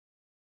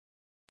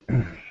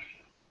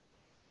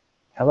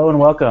Hello and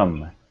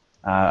welcome.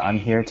 I'm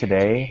here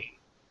today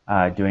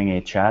doing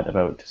a chat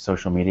about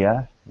social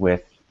media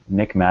with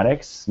Nick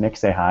Maddox. Nick,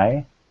 say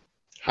hi.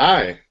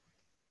 Hi.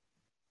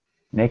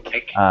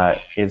 Nick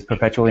is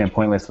perpetually and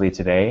pointlessly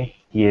today.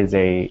 He is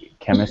a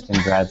chemist in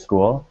grad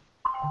school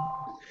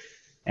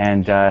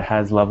and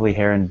has lovely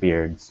hair and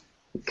beards.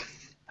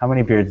 How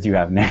many beards do you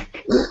have,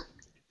 Nick?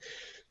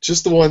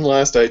 Just the one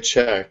last I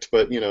checked,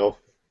 but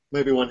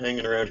maybe one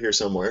hanging around here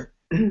somewhere.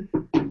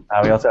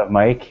 We also have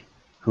Mike,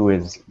 who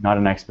is not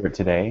an expert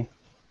today.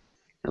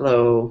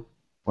 Hello.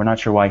 We're not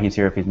sure why he's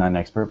here if he's not an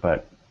expert,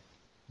 but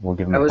we'll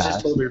give him I a was pass.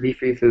 just told there'd be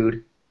free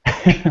food.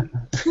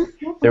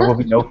 There will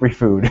be no free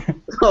food.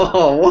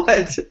 Oh,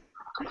 what?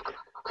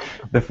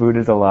 The food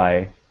is a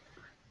lie.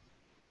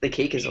 The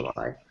cake is a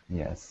lie.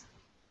 Yes.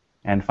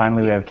 And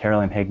finally, we have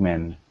Carolyn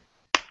Higman.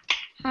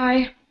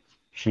 Hi.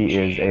 She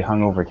is a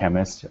hungover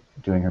chemist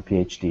doing her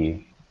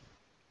PhD.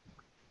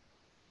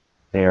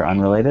 They are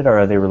unrelated, or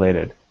are they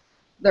related?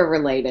 They're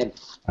related.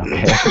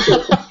 Okay.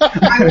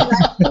 I was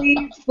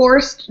actually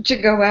forced to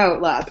go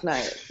out last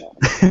night. So.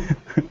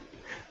 It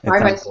By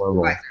my sounds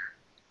horrible.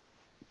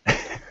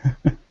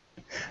 supervisor.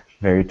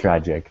 Very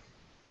tragic.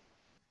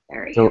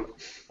 Very. So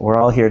we're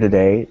all here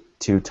today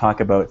to talk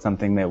about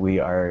something that we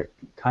are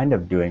kind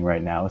of doing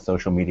right now,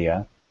 social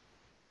media.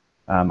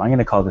 I'm going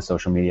to call this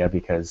social media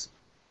because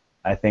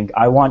I think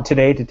I want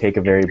today to take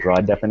a very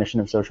broad definition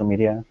of social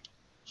media.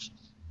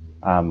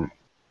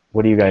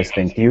 What do you guys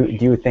think? Do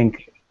you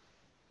think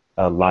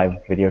a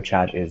live video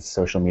chat is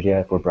social media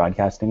if we're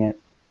broadcasting it?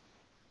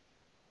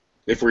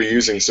 If we're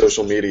using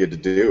social media to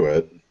do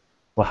it.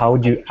 Well, how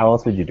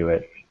else would you do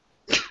it?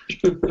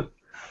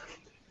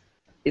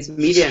 It's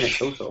media and it's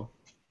social.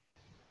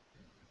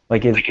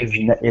 Like,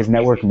 is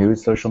network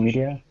news social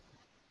media?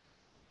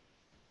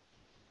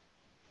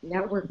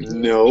 Network.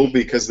 No,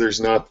 because there's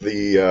not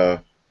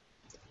the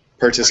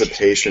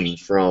participation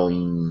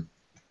from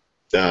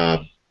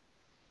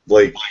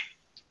like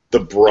the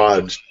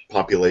broad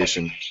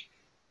population.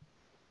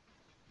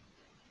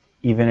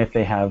 Even if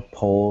they have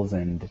polls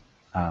and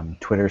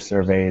Twitter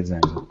surveys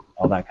and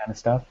all that kind of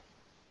stuff?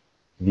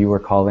 Viewer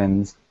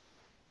call-ins?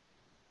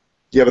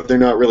 Yeah, but they're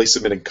not really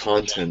submitting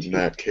content in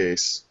that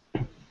case.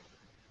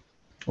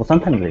 Well,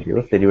 sometimes they do.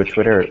 If they do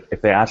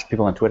if they ask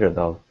people on Twitter,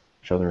 they'll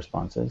show the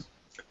responses.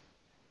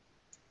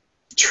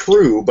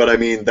 True, but I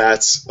mean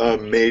that's a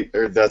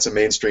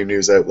mainstream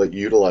news outlet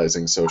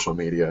utilizing social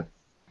media.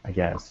 I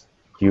guess.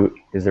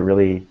 Is it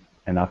really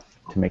enough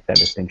to make that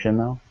distinction,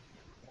 though?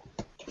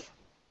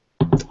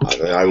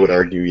 I would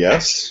argue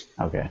yes.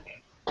 Okay.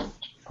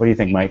 What do you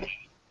think, Mike?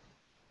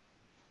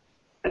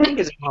 I think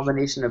it's a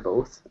combination of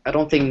both. I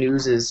don't think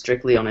news is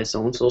strictly on its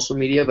own social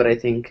media, but I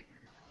think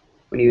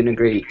when you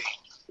integrate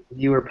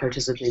viewer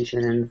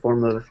participation in the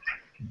form of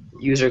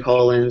user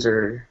call-ins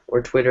or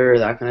Twitter or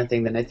that kind of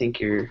thing, then I think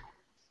you're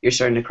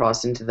starting to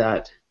cross into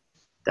that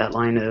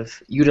line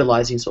of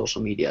utilizing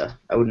social media.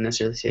 I wouldn't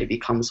necessarily say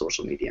become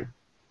social media.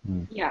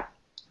 Yeah,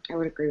 I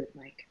would agree with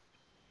Mike.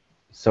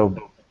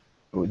 So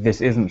this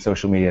isn't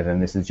social media, then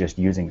this is just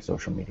using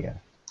social media.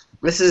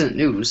 This isn't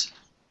news.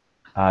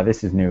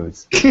 This is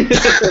news.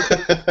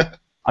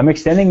 I'm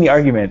extending the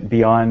argument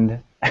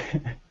beyond.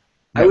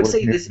 I would say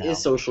network this news now.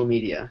 is social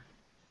media.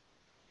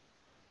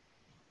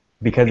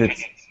 Because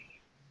it's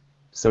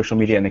social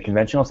media in the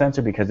conventional sense,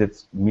 or because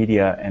it's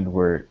media and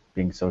we're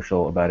being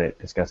social about it,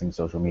 discussing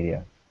social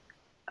media?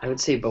 I would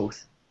say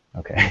both.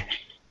 Okay,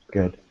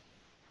 good.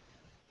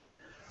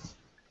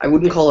 I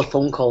wouldn't call a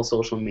phone call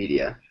social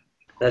media.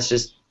 That's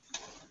just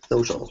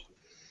social.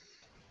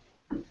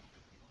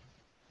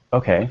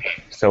 Okay,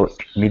 so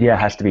media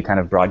has to be kind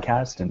of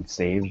broadcast and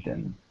saved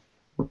and...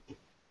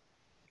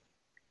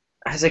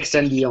 Has to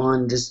extend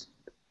beyond just,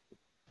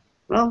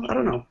 well, I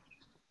don't know.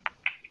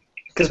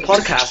 Because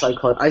podcasts,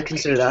 I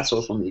consider that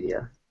social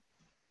media.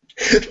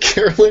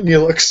 Carolyn, you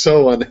look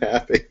so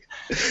unhappy.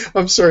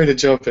 I'm sorry to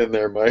jump in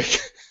there, Mike.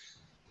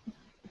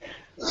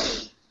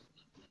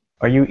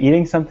 Are you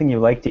eating something you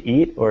like to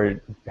eat,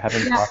 or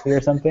having coffee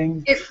or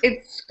something?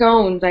 It's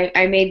scones.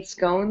 I made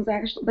scones,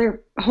 actually. They're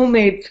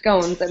homemade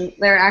scones, and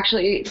they're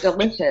actually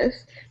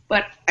delicious.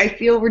 But I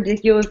feel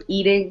ridiculous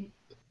eating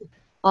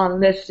on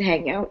this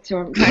hangout, so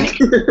I'm trying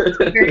to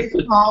eat very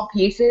small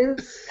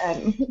pieces.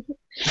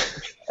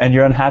 And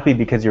you're unhappy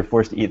because you're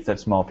forced to eat such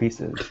small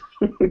pieces.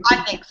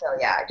 I think so,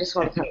 yeah. I just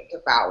want to kind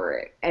of devour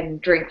it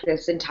and drink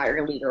this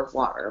entire liter of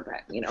water,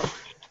 but,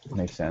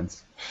 Makes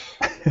sense.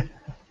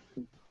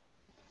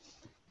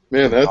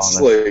 Man, that's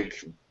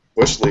like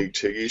Bush League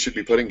chick. You should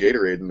be putting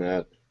Gatorade in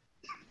that.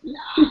 No,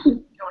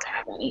 don't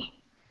have any.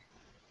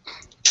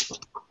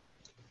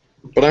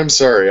 But I'm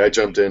sorry, I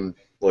jumped in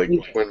like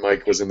when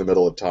Mike was in the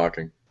middle of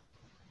talking.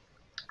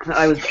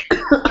 I was...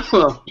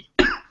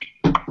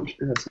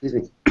 Excuse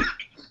me.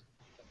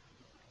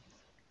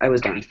 I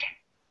was done.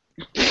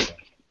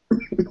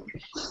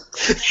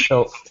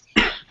 So,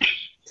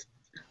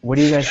 what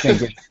do you guys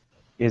think?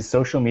 Is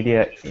social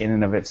media in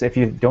and of itself, if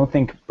you don't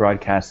think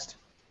broadcast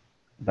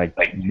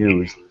like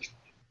news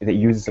that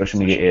uses social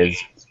media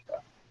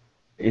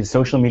is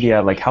social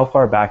media, like, how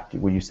far back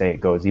would you say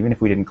it goes? Even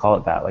if we didn't call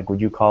it that, like, would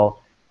you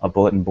call a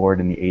bulletin board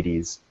in the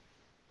 80s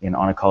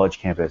on a college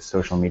campus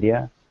social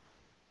media?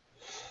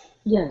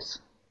 Yes.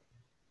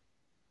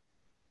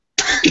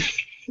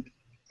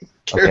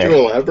 Care Okay. to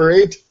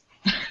elaborate?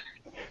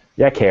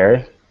 Yeah,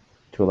 care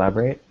to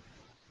elaborate?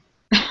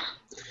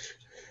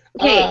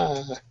 Okay.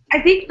 Ah,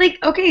 I think,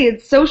 like, okay,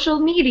 it's social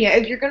media.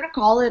 If you're going to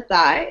call it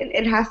that,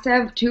 it has to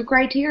have two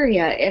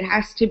criteria. It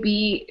has to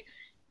be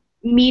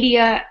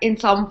media in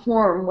some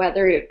form,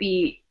 whether it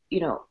be,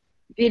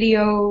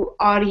 video,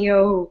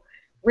 audio,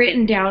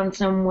 written down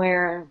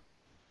somewhere.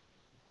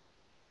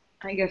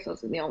 I guess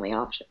those are the only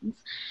options.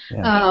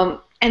 Yeah.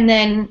 And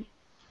then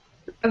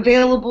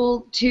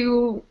available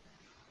to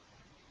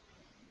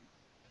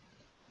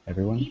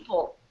Everyone?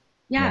 people.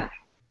 Yeah.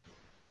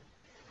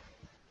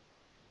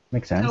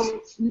 Makes sense.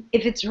 So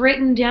if it's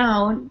written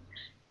down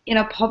in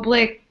a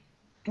public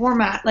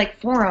format, like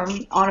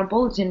forum on a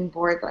bulletin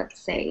board, let's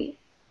say,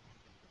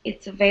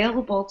 it's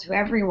available to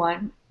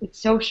everyone. It's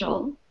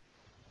social,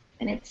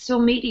 and it's still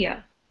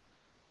media.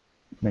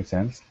 Makes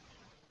sense.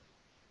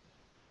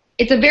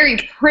 It's a very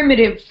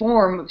primitive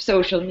form of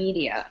social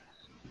media,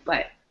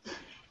 but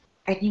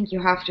I think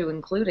you have to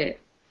include it.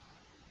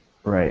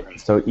 Right.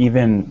 So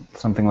even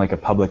something like a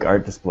public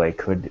art display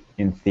could,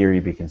 in theory,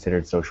 be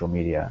considered social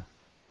media.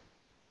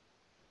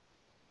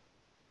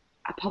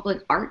 A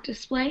public art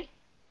display?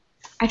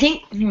 I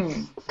think,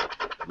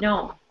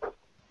 no.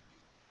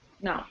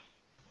 No,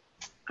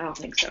 I don't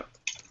think so.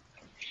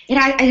 It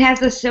has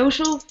the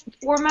social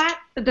format,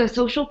 the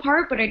social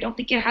part, but I don't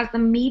think it has the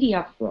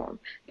media part.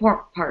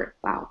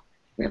 Wow,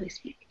 really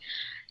speak.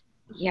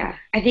 Yeah,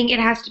 I think it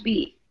has to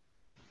be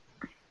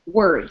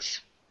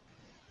words.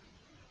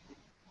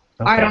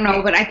 I Okay. don't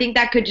know, but I think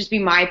that could just be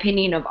my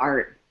opinion of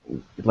art.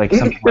 Like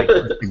something like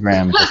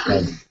Instagram just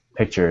has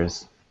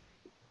pictures.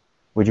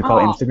 Would you call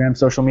Oh. Instagram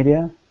social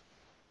media?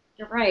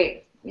 You're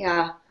right.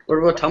 Yeah. What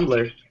about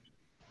Tumblr?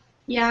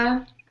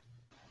 Yeah.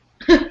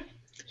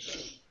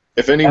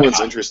 if anyone's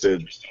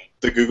interested,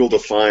 the Google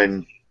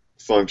Define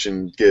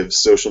function gives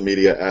social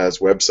media as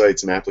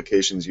websites and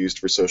applications used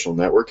for social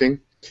networking.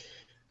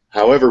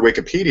 However,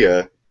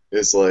 Wikipedia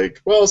is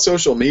like, well,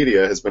 social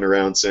media has been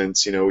around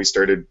since, we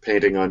started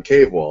painting on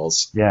cave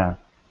walls. Yeah.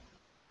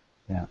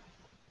 Yeah.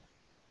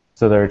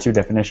 So there are two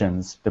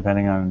definitions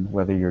depending on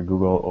whether you're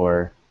Google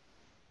or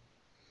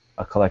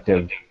a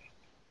collective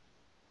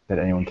that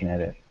anyone can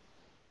edit.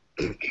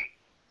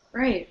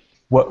 Right.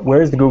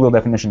 Where is the Google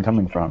definition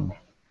coming from?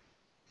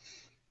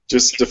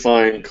 Just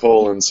define :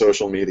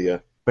 social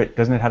media. But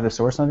doesn't it have the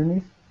source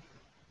underneath?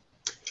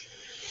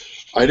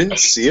 I didn't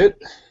see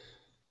it.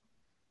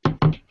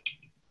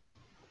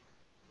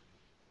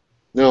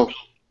 No.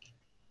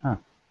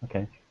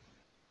 Okay.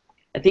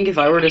 I think if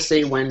I were to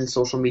say when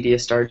social media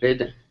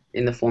started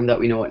in the form that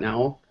we know it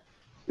now,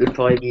 it would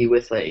probably be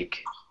with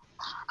like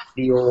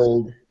the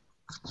old,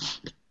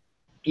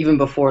 even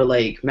before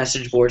like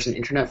message boards and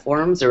internet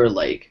forums, there were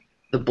like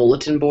the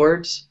bulletin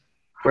boards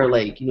where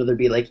like, there'd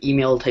be like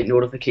email type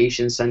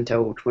notifications sent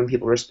out when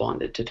people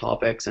responded to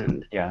topics,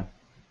 and Yeah.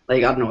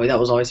 like, I don't know, that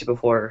was obviously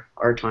before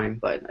our time,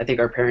 but I think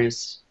our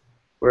parents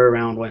were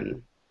around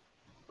when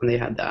they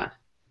had that,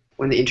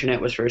 when the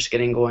internet was first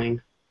getting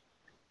going.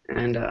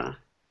 And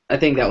I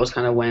think that was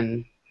kind of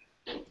when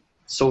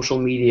social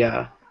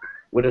media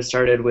would have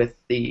started, with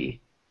the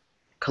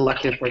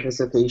collective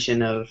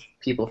participation of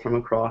people from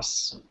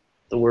across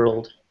the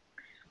world.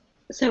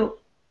 So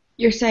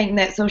you're saying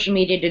that social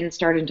media didn't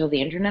start until the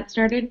internet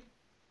started?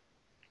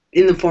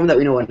 In the form that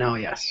we know it now,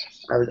 yes,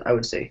 I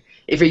would say.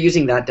 If you're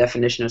using that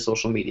definition of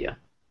social media.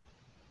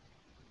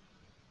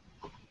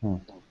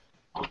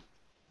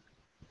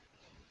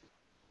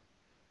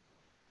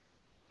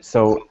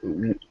 So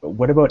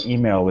what about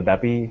email? Would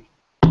that be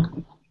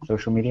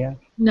social media?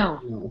 No.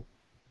 No.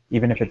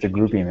 Even if it's a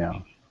group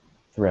email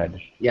thread?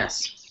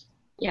 Yes.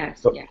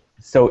 Yes. So, Yeah.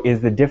 so is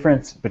the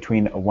difference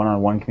between a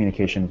one-on-one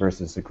communication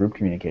versus a group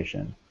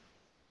communication?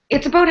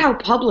 It's about how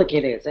public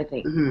it is, I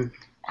think. Hmm.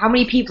 How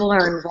many people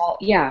are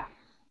involved? Yeah.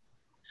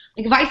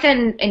 Like if I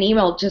send an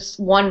email to just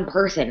one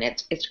person,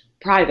 it's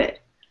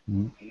private.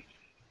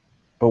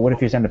 But what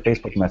if you send a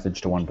Facebook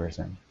message to one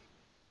person?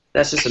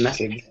 That's just a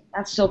message.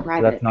 That's still So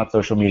private. that's not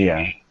social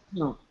media.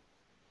 No.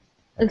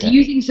 It's Okay.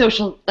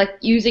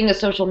 using a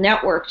social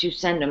network to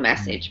send a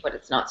message, but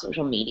it's not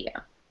social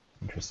media.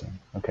 Interesting.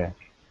 Okay.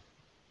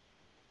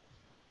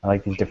 I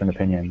like these different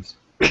opinions.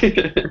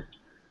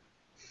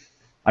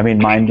 I mean,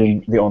 mine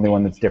being the only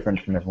one that's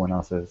different from everyone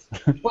else's.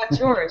 What's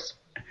yours?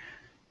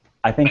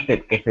 I think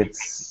that if it's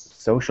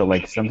social,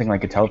 like something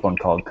like a telephone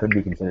call could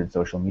be considered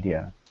social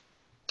media.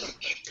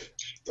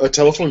 A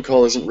telephone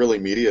call isn't really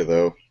media,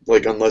 though.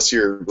 Like, unless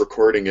you're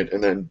recording it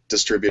and then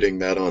distributing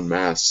that en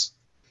masse.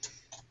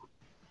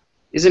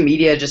 Isn't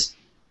media just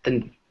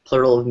the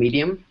plural of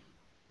medium?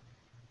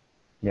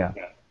 Yeah.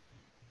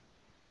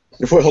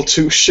 Well,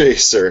 touche,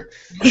 sir.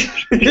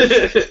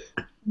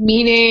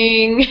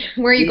 Meaning,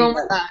 where are you going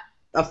with that?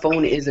 A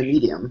phone is a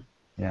medium.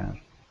 Yeah.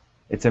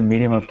 It's a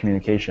medium of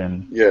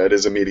communication. Yeah, it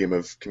is a medium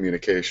of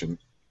communication.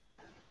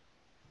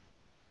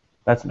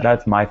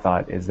 That's my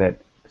thought, is that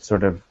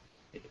sort of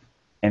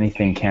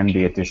anything can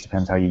be. It just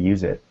depends how you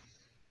use it.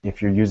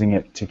 If you're using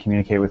it to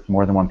communicate with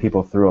more than one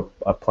people through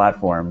a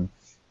platform,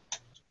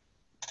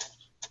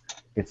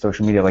 it's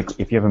social media. Like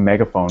if you have a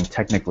megaphone,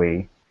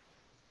 technically,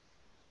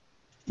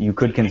 you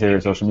could consider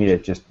it social media.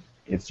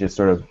 It's just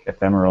sort of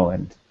ephemeral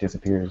and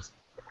disappears.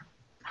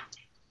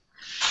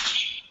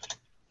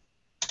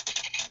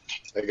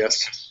 I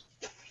guess.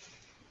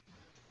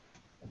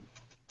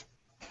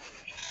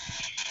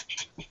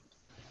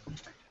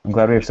 I'm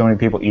glad we have so many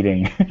people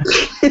eating.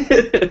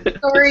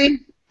 Sorry.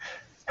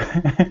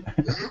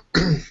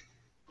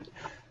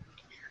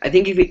 I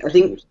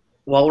think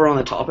while we're on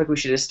the topic, we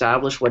should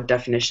establish what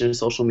definition of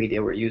social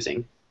media we're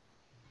using.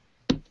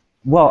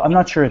 Well, I'm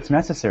not sure it's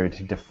necessary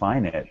to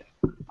define it.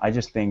 I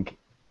just think,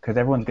 because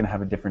everyone's going to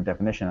have a different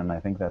definition, and I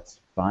think that's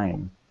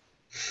fine.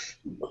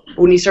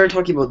 When you start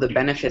talking about the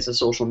benefits of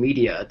social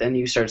media, then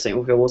you start saying,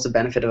 okay, what's the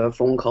benefit of a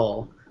phone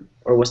call,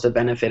 or what's the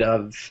benefit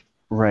of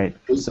Right.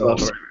 So,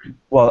 Facebook?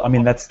 well, I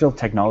mean, that's still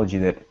technology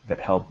that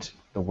helped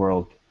the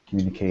world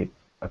communicate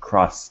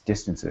across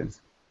distances.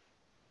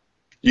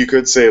 You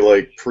could say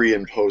like pre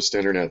and post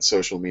internet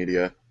social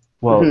media.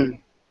 Well, Mhm.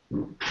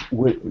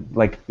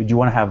 would you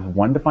want to have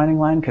one defining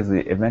line? Because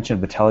it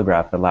mentioned the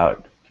telegraph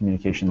allowed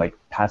communication like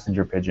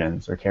passenger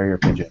pigeons or carrier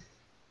pigeons.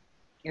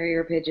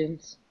 Carrier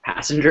pigeons.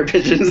 Passenger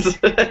pigeons. Isn't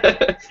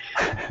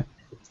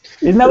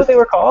that what they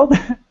were called?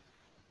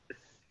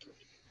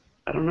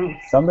 I don't know.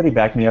 Somebody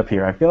back me up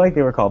here. I feel like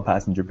they were called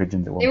passenger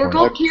pigeons at one They were point.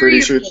 called I'm carrier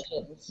pretty sure-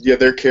 pigeons. Yeah,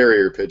 they're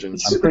carrier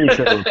pigeons. I'm pretty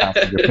sure they were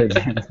passenger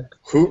pigeons.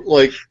 Who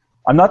like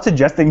I'm not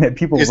suggesting that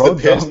people is rode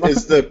them.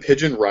 is the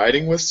pigeon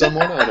riding with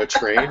someone on a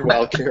train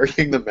while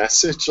carrying the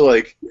message?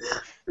 Like,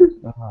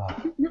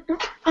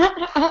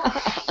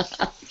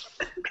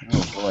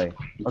 Oh boy.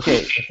 Okay,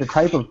 it's a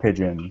type of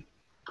pigeon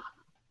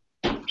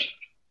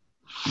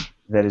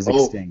that is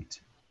Oh.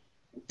 extinct.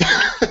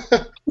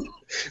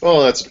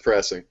 oh, that's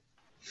depressing.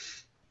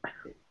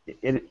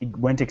 It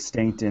went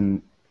extinct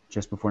in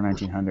just before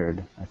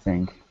 1900, I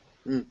think.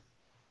 Hmm.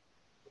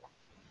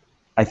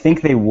 I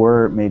think they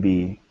were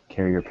maybe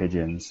carrier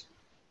pigeons.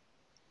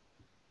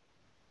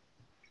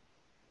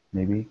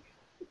 Maybe.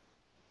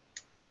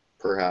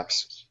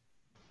 Perhaps.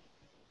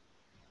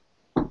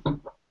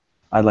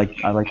 I'd like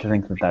to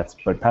think that that's,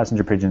 but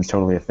passenger pigeon's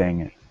totally a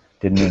thing. It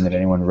didn't mean that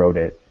anyone wrote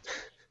it.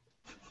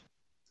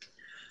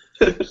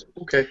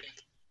 Okay.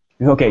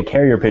 Okay,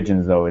 carrier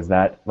pigeons though, is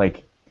that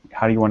like,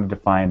 how do you want to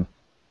define? Do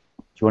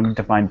you want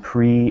to define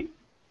pre?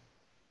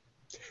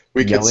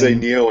 We could say Yelling.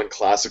 neo and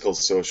classical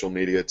social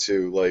media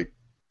too, like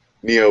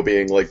neo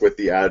being like with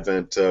the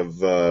advent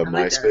of like that.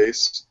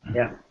 MySpace.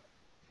 Yeah.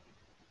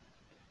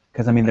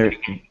 Because I mean,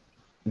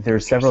 there are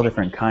several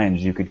different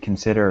kinds. You could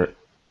consider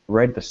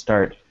right at the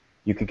start.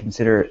 You could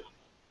consider,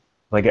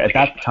 like at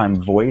that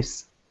time,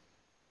 voice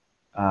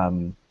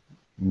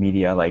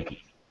media,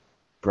 like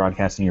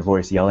broadcasting your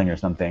voice, yelling or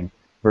something,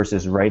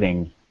 versus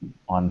writing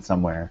on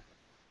somewhere.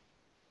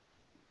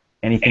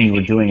 Anything you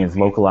were doing is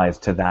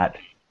localized to that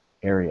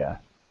area.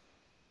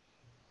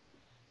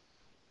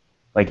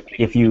 Like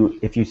if you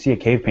see a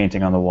cave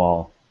painting on the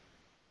wall,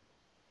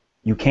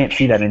 you can't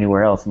see that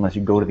anywhere else unless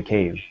you go to the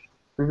cave.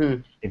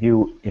 Mm-hmm.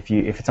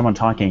 If it's someone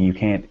talking,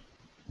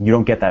 you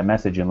don't get that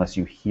message unless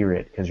you hear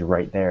it because you're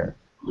right there.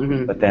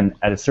 Mm-hmm. But then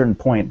at a certain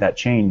point, that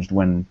changed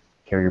when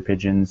carrier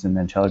pigeons and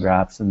then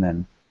telegraphs and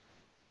then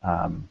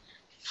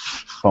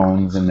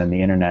phones and then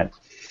the internet.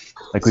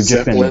 Like we've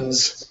just been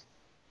Zeppelins.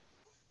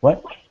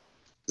 what?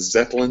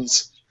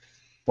 Zeppelins.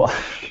 Well,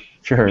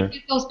 sure.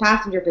 Get those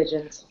passenger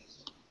pigeons.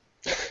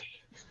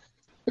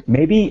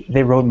 Maybe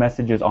they wrote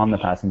messages on the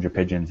passenger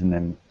pigeons and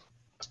then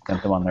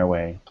sent them on their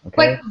way. Okay.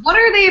 But what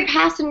are they a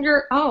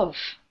passenger of?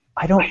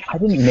 I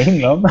didn't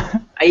name them.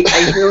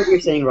 I hear what you're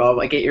saying, Rob.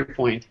 I get your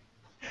point.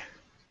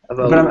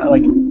 About But I'm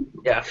like,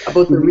 yeah,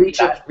 about the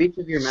reach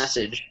of your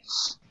message.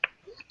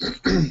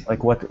 like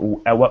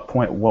at what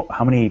point?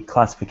 How many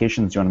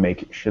classifications do you want to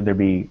make? Should there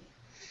be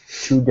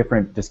two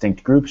different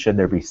distinct groups? Should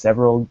there be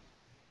several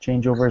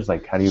changeovers?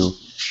 Like, how do you?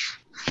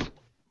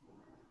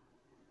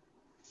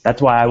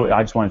 That's why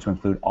I just wanted to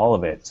include all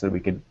of it so that we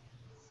could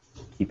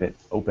keep it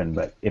open.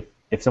 But if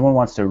someone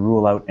wants to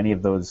rule out any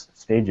of those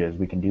stages,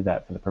 we can do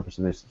that for the purpose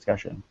of this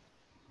discussion.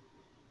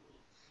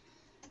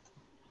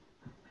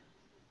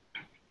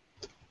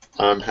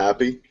 I'm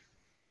happy.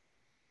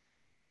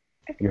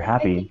 You're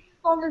happy.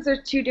 As long as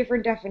there's two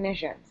different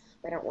definitions,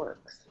 then it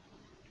works.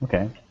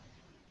 Okay.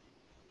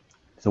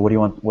 So what do you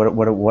want?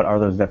 What are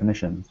those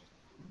definitions?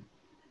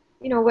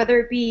 You know, whether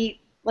it be,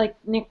 like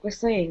Nick was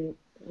saying,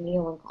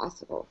 neo and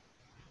classical.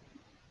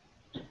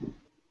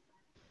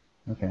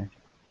 Okay.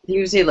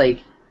 You say like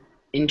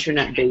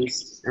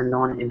internet-based and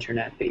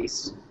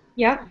non-internet-based.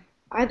 Yeah,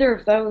 either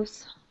of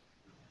those.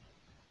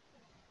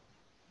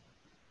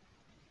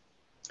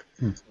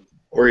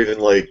 Or even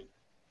like,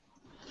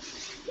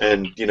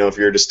 and you know, if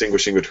you're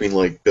distinguishing between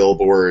like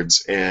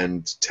billboards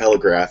and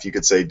telegraph, you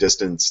could say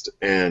distanced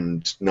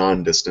and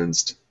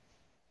non-distanced.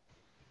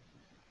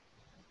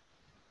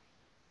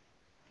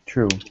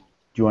 True. Do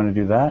you want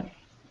to do that?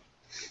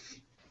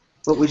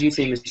 What would you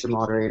say, Mr.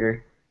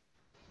 Moderator?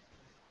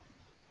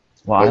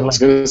 Well, I I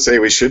was like. going to say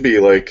we should be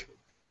like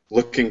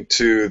looking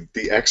to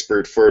the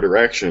expert for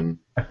direction.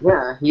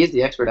 Yeah, he is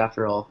the expert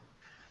after all.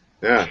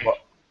 Yeah.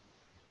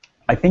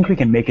 I think we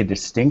can make a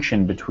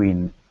distinction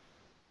between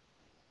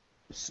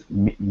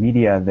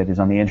media that is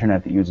on the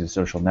internet that uses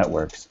social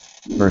networks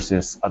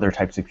versus other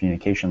types of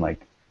communication, like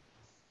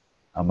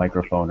a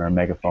microphone or a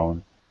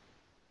megaphone,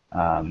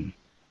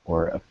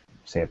 or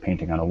say a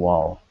painting on a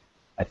wall.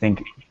 I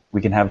think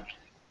we can have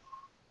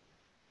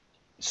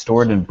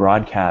stored and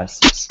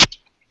broadcast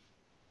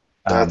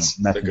That's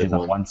a messages good on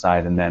one. one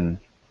side, and then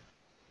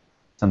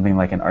something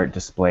like an art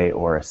display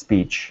or a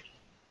speech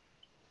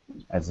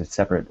as a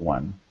separate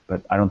one.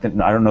 But I don't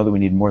know that we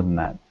need more than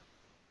that.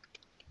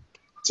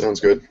 Sounds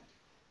good.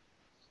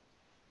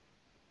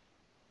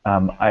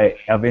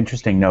 Of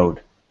interesting note,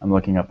 I'm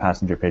looking up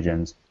passenger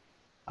pigeons.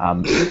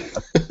 Rob,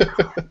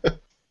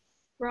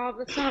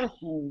 that's not a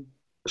thing.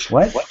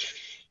 What?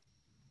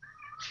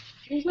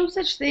 There's no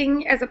such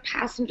thing as a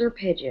passenger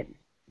pigeon.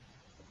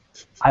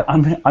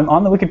 I'm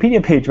on the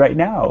Wikipedia page right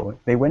now.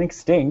 They went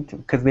extinct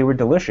because they were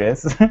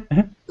delicious.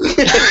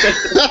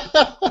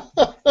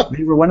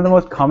 They were one of the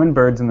most common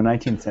birds in the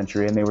 19th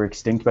century, and they were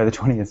extinct by the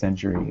 20th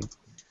century.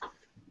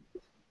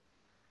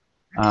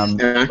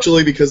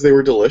 Actually, because they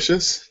were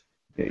delicious?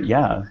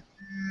 Yeah.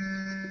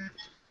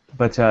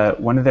 But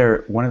one of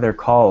their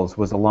calls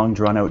was a long,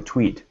 drawn-out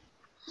tweet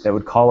that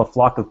would call a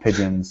flock of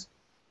pigeons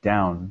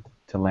down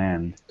to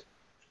land.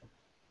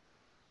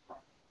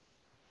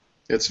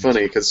 It's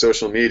funny because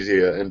social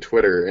media and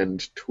Twitter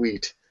and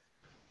tweet.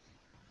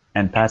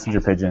 And passenger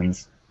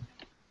pigeons,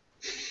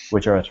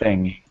 which are a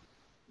thing.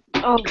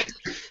 Oh,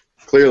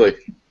 Clearly.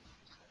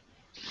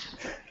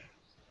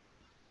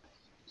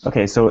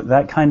 Okay, so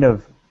that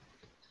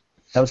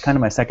was kind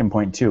of my second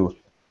point too.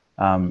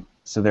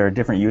 So there are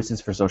different uses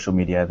for social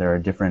media, there are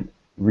different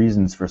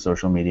reasons for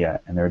social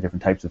media, and there are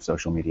different types of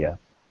social media.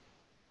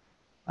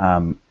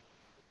 And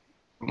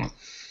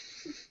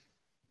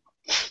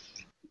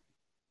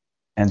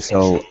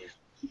so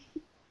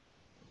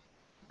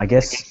I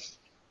guess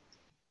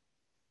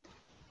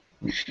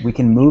we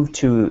can move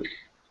to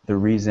the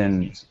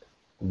reasons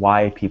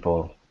why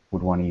people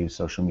would want to use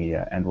social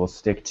media, and we'll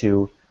stick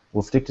to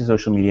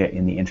social media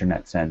in the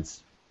internet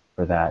sense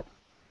for that.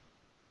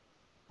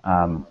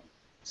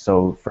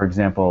 So, for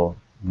example,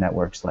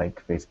 networks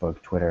like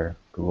Facebook, Twitter,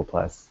 Google+,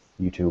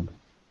 YouTube,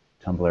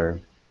 Tumblr,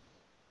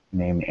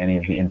 name any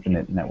of the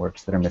infinite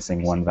networks that are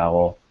missing one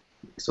vowel.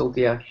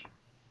 Nexopia.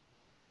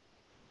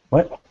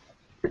 What?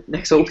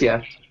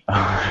 Nexopia.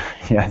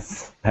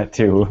 Yes, that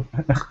too.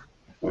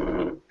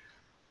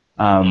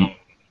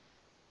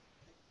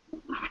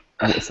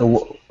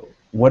 So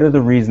what are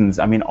the reasons?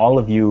 I mean, all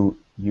of you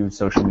use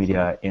social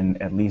media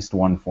in at least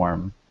one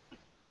form.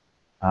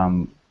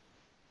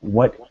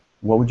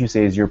 What would you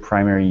say is your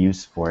primary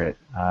use for it,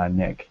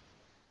 Nick?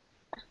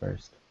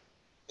 First.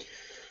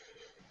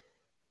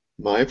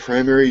 My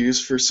primary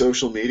use for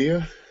social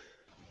media?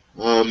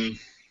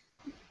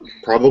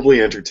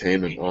 Probably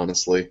entertainment,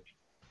 honestly.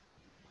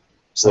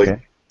 It's like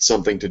Okay.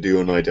 something to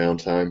do in my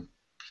downtime.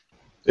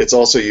 It's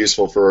also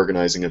useful for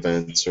organizing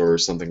events or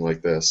something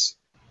like this.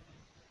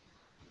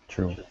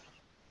 True.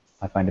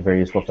 I find it very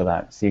useful for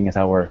that. Seeing as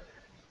how we're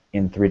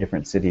in 3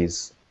 different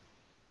cities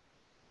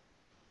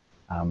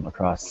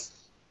across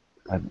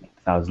a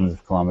thousands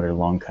of kilometer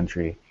long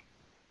country,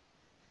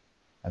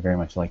 I very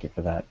much like it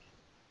for that.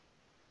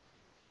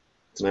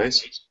 It's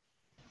nice.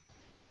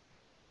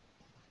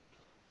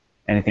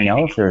 Anything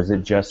else, or is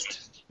it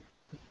just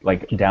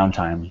like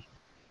downtime?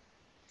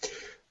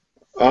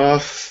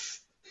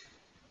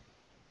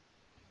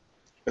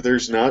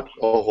 There's not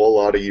a whole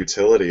lot of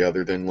utility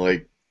other than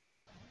like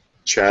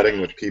chatting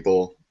with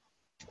people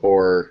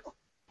or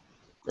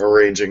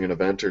arranging an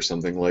event or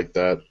something like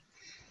that.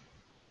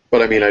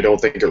 But I mean, I don't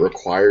think it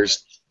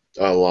requires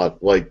a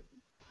lot. Like,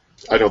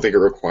 I don't think it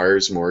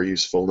requires more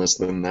usefulness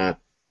than that.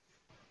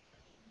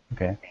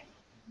 Okay.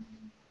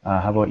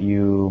 How about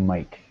you,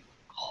 Mike?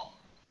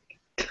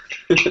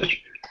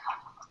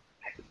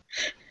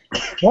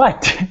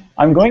 What?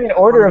 I'm going in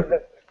order of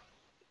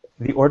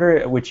the order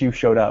at which you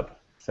showed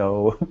up.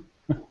 So.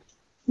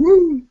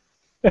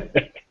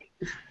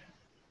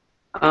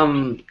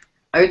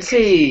 I would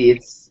say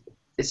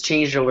it's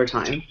changed over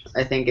time.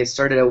 I think it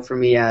started out for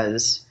me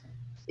as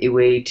a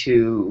way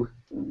to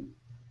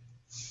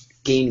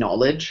gain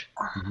knowledge.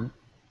 Mhm.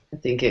 I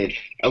think it,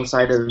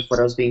 outside of what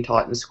I was being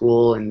taught in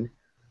school and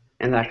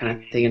that kind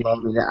of thing,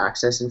 allowed me to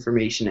access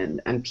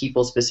information and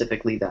people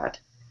specifically that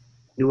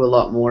knew a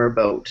lot more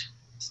about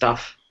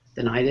stuff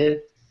than I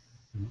did,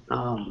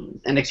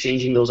 and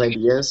exchanging those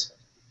ideas.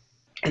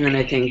 And then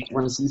I think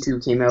once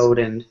YouTube came out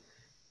and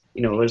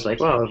it was like,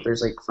 wow,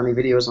 there's like funny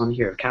videos on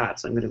here of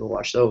cats, I'm gonna go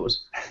watch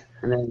those.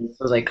 And then it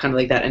was like kind of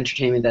like that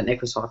entertainment that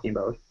Nick was talking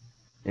about.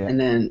 Yeah. And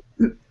then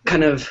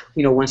kind of,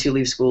 once you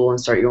leave school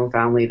and start your own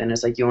family, then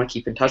it's like you want to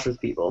keep in touch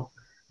with people.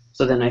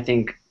 So then I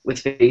think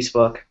with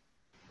Facebook,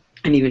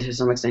 and even to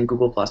some extent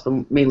Google+,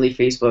 but mainly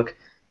Facebook,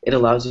 it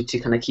allows you to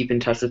kind of keep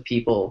in touch with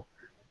people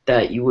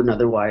that you wouldn't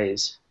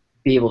otherwise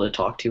be able to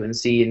talk to and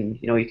see, and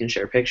you can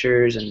share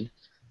pictures and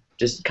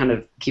just kind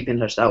of keep in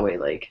touch that way.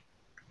 Like,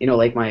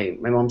 like my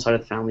mom's side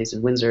of the family's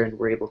in Windsor, and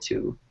we're able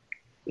to,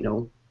 you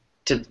know,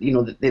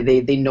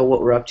 they know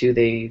what we're up to.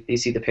 They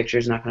see the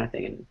pictures and that kind of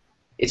thing, and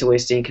it's a way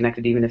of staying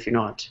connected even if you're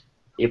not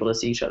able to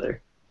see each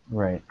other.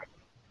 Right.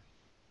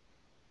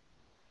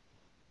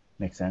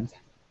 Makes sense.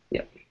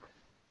 Yep.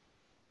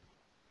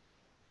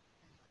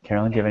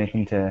 Carolyn, do you have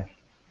anything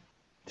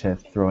to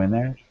throw in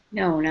there?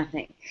 No,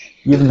 nothing.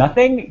 You have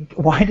nothing?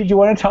 Why did you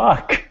want to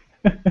talk?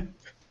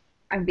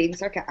 I'm being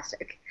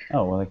sarcastic.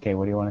 Oh, well, okay,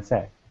 what do you want to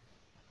say?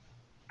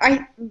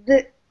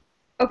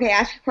 Okay,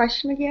 ask your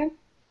question again.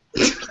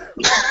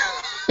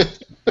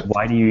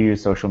 Why do you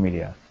use social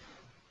media?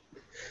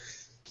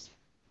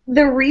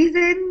 The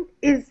reason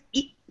is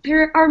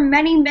there are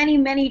many, many,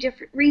 many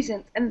different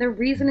reasons, and the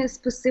reason is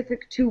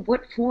specific to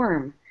what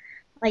form.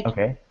 Like,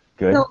 Okay,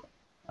 good. So,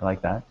 I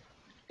like that.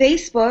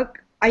 Facebook,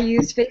 I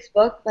use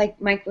Facebook, like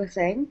Mike was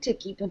saying, to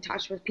keep in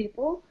touch with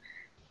people,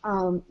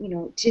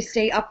 to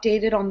stay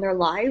updated on their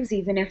lives,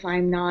 even if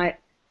I'm not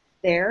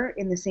there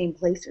in the same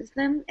place as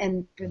them,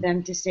 and for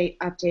them to stay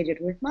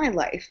updated with my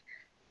life.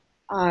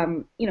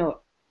 And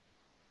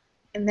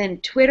then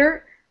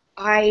Twitter,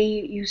 I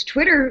use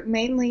Twitter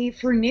mainly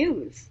for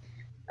news,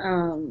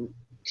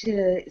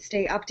 to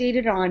stay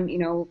updated on,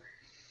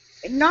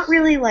 not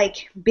really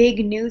like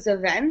big news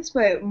events,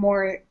 but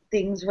more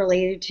things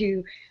related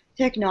to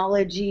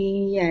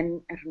technology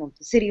and, I don't know,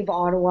 the city of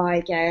Ottawa,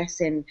 I guess,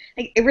 and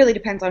it really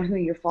depends on who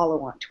you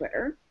follow on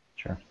Twitter.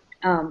 Sure.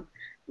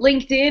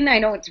 LinkedIn, I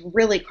know it's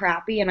really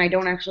crappy and I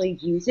don't actually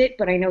use it,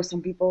 but I know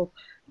some people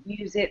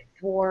use it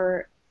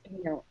for,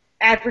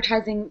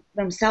 advertising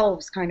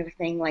themselves kind of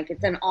thing, like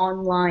it's an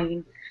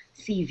online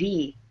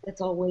CV that's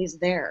always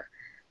there.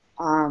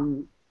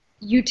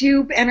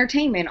 YouTube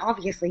entertainment,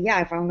 obviously,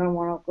 yeah, if I'm going to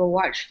want to go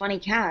watch funny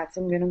cats,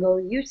 I'm going to go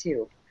to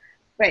YouTube.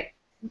 But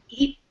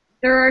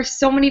there are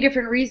so many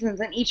different reasons,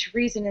 and each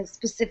reason is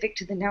specific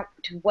to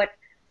to what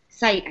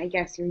site, I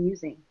guess, you're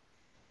using.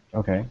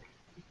 Okay.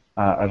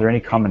 Are there any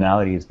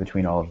commonalities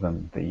between all of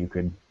them that you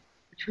could...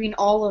 Between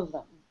all of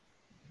them?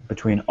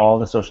 Between all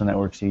the social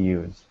networks you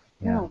use?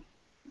 Yeah. No.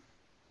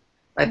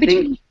 I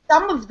Between think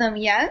some of them,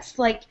 yes.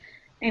 Like,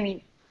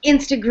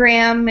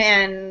 Instagram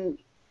and,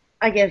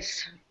 I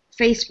guess,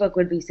 Facebook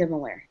would be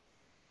similar.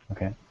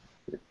 Okay.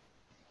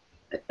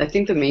 I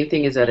think the main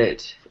thing is that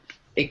it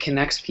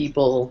connects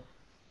people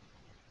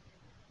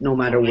no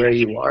matter where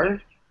you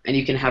are, and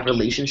you can have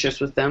relationships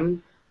with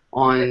them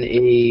on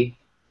a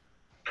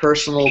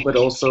personal but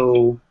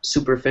also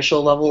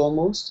superficial level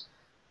almost,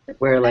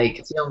 where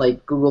like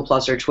Google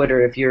Plus or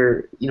Twitter, if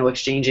you're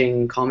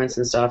exchanging comments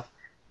and stuff,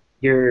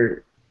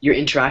 you're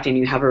interacting,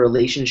 you have a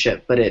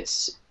relationship, but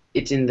it's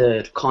in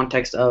the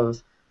context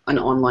of an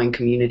online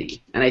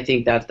community. And I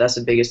think that's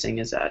the biggest thing,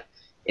 is that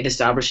it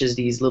establishes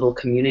these little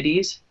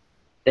communities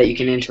that you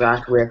can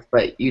interact with,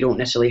 but you don't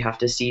necessarily have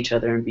to see each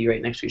other and be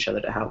right next to each other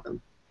to have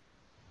them.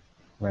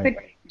 Right.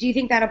 But do you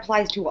think that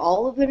applies to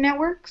all of the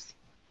networks?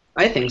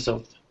 I think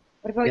so.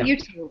 What about Yeah.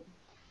 YouTube?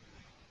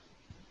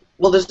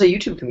 Well, there's the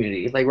YouTube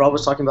community. Like Rob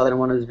was talking about it in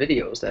one of his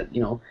videos, that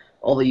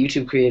all the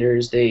YouTube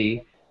creators,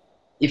 if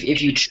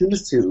you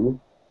choose to,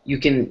 you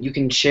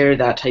can share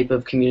that type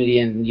of community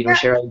and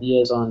share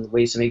ideas on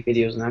ways to make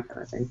videos and that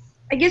kind of thing.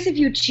 I guess if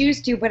you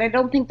choose to, but I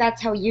don't think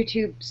that's how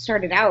YouTube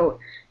started out,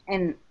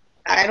 and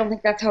I don't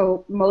think that's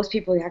how most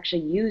people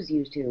actually use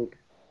YouTube.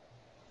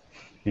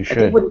 You I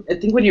should.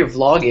 think when you're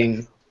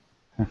vlogging,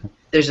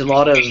 there's a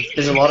lot of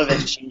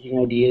exchanging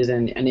ideas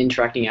and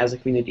interacting as a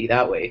community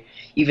that way.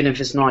 Even if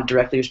it's not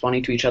directly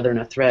responding to each other in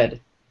a thread,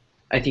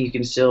 I think you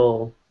can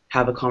still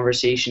have a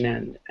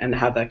conversation and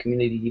have that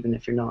community, even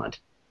if you're not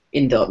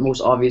in the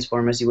most obvious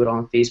form as you would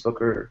on Facebook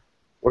or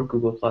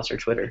Google Plus or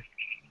Twitter.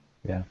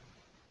 Yeah.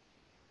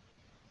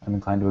 I'm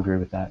inclined to agree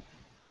with that.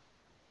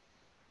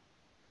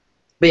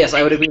 But yes,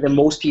 I would agree that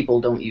most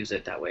people don't use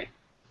it that way.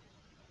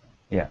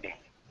 Yeah.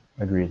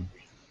 Agreed.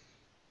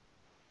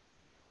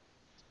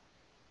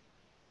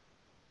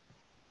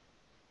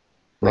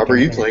 Rob, are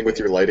you playing with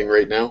your lighting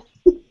right now?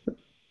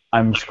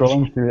 I'm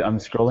scrolling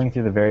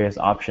through the various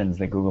options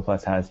that Google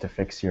Plus has to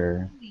fix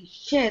your... Holy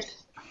shit.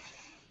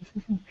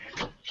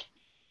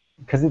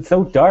 Because it's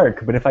so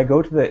dark, but if I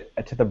go to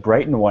the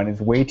brighten one, it's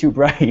way too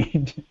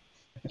bright.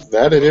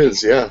 That it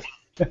is, yeah.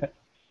 So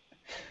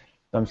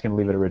I'm just going to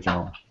leave it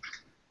original.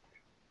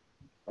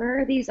 Where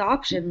are these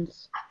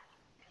options?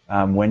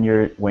 When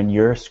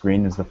your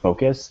screen is the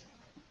focus,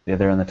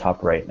 they're in the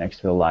top right next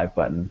to the live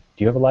button.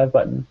 Do you have a live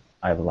button?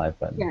 I have a live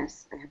button.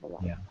 Yes, I have a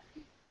lot. Yeah.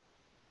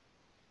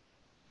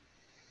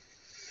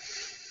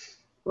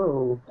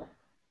 Whoa.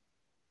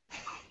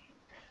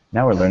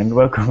 Now we're learning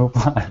about Google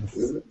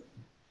Plus.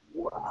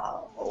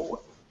 Wow.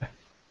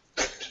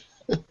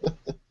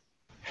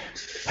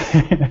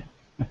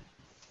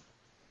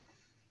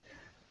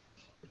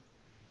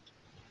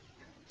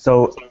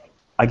 So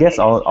I guess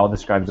I'll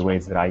describe the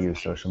ways that I use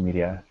social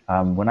media.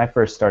 When I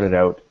first started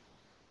out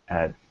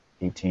at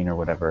 18 or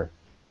whatever,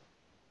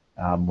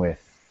 with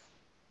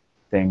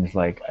things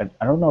like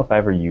I don't know if I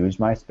ever used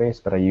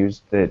MySpace, but I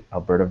used the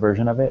Alberta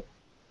version of it,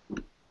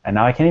 and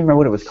now I can't even remember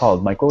what it was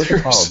called. Mike, what was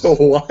it called? So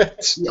what?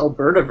 The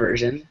Alberta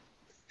version.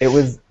 It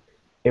was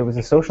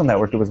a social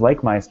network. It was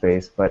like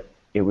MySpace, but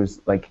it was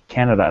like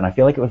Canada, and I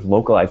feel like it was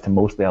localized to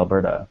mostly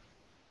Alberta.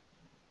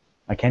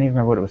 I can't even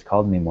remember what it was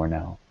called anymore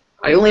now.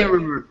 I only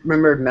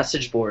remembered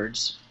message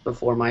boards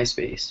before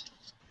MySpace.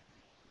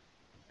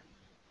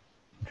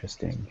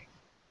 Interesting.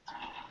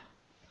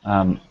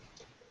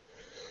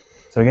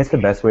 So I guess the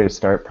best way to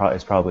start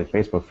is probably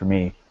Facebook for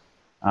me.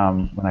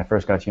 When I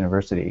first got to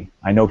university,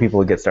 I know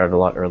people get started a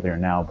lot earlier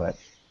now, but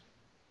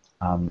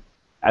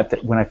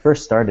when I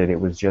first started, it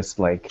was just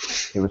like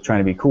it was trying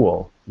to be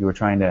cool. You were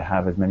trying to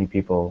have as many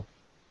people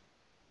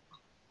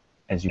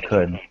as you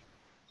could.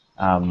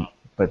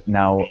 But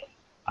now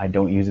I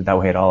don't use it that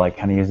way at all. I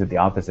kind of use it the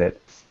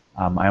opposite.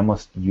 I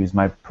almost use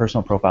my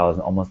personal profile as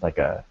almost like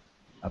a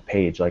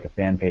page, like a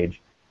fan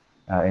page,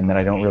 in that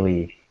I don't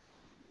really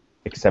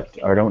accept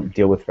or don't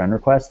deal with friend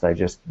requests. I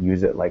just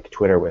use it like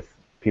Twitter with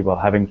people,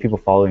 having people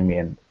following me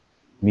and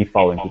me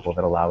following people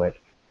that allow it.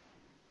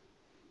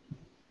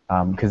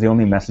 Because the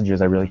only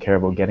messages I really care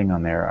about getting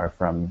on there are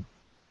from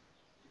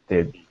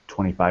the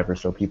 25 or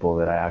so people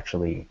that I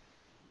actually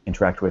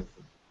interact with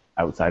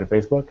outside of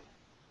Facebook.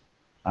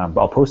 But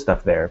I'll post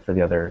stuff there for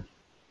the other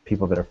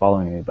people that are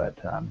following me, but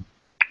I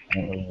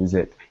don't really use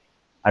it.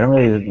 I don't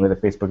really use it the way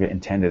that Facebook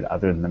intended,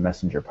 other than the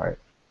messenger part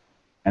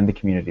and the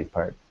communities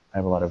part. I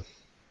have a lot of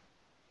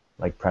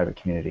like private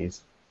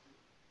communities.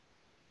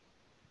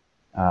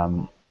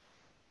 That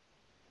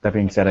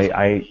being said,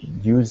 I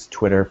use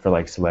Twitter for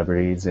like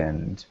celebrities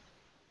and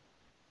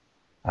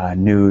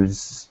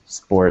news,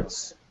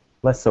 sports.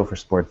 Less so for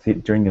sports.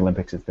 During the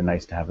Olympics, it's been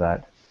nice to have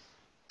that.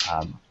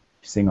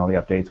 Seeing all the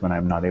updates when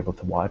I'm not able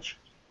to watch.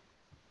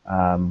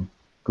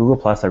 Google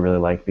Plus I really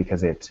like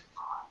because it's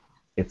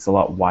a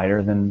lot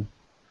wider than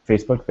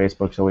Facebook.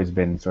 Facebook's always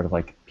been sort of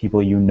like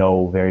people you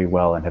know very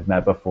well and have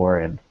met before,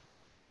 and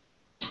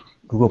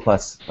Google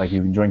Plus, like you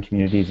can join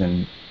communities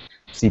and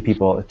see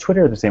people.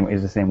 Twitter is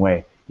the same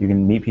way. You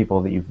can meet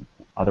people that you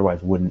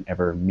otherwise wouldn't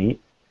ever meet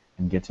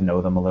and get to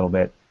know them a little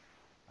bit.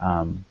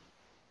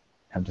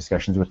 Have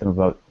discussions with them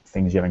about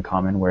things you have in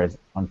common. Whereas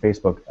on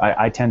Facebook,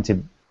 I tend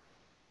to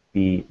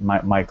be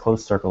my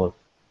close circle of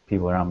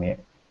people around me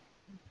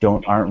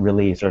aren't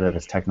really sort of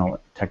as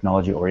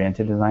technology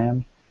oriented as I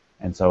am,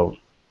 and so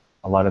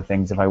a lot of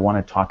things, if I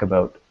want to talk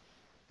about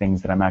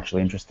things that I'm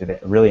actually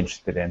really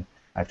interested in,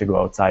 I have to go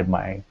outside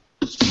my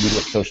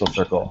immediate social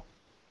circle.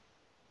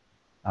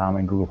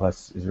 And Google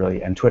Plus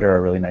and Twitter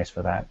are really nice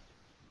for that.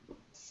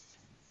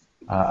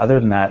 Other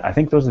than that, I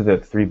think those are the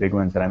three big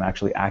ones that I'm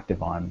actually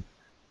active on.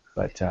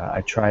 But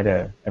I try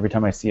to, every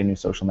time I see a new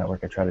social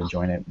network, I try to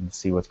join it and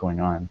see what's going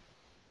on,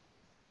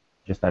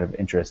 just out of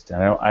interest.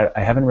 And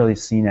I haven't really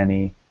seen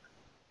any,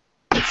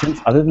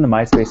 other than the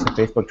MySpace and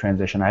Facebook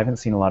transition, I haven't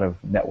seen a lot of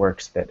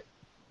networks that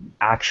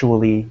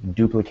actually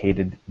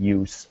duplicated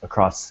use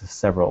across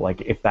several.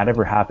 Like if that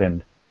ever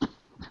happened,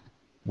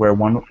 where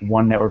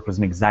one network was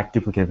an exact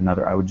duplicate of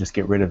another, I would just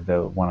get rid of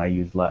the one I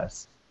used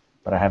less.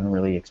 But I haven't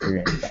really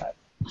experienced that.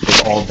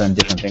 They've all done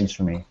different things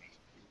for me.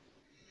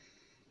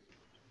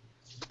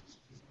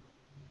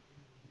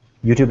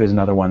 YouTube is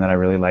another one that I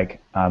really like.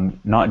 I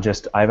don't know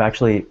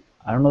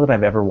that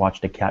I've ever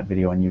watched a cat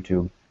video on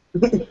YouTube.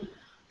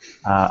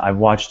 I've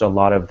watched there's a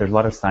lot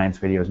of science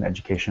videos and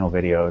educational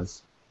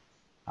videos,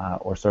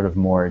 or sort of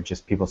more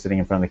just people sitting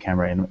in front of the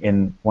camera.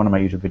 In one of my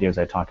YouTube videos,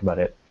 I talk about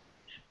it.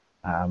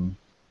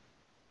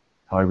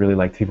 How I really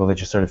like people that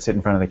just sort of sit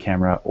in front of the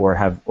camera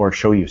or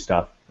show you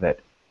stuff that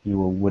you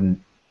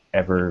wouldn't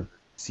ever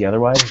see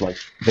otherwise. Like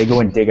they go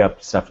and dig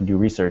up stuff and do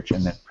research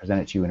and then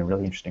present it to you in a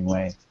really interesting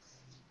way.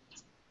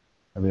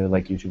 I really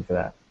like YouTube for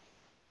that.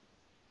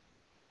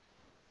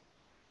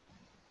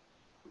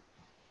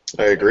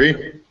 I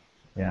agree.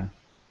 Yeah.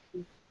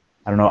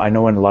 I don't know. I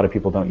know when a lot of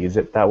people don't use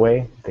it that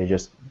way. They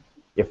just,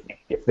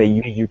 if they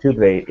use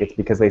YouTube, it's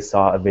because they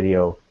saw a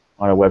video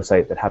on a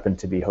website that happened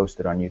to be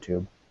hosted on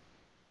YouTube.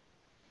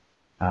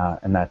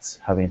 And that's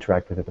how they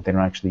interact with it, but they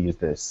don't actually use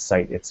the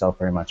site itself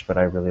very much, but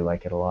I really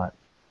like it a lot.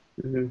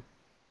 Mm-hmm.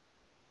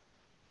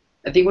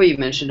 I think what you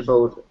mentioned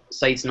about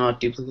sites not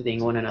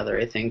duplicating one another,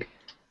 I think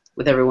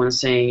with everyone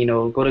saying,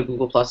 go to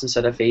Google Plus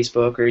instead of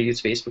Facebook or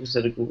use Facebook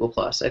instead of Google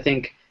Plus, I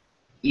think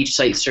each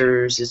site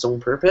serves its own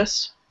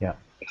purpose. Yeah.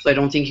 So I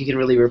don't think you can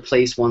really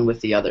replace one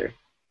with the other,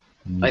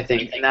 I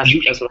think, and that's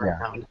what I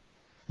found.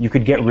 You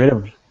could get rid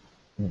of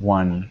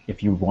one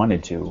if you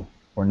wanted to,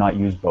 or not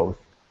use both.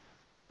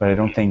 But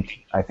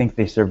I think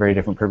they serve very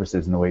different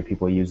purposes in the way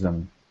people use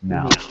them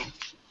now.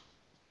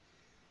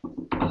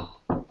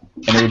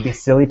 And it would be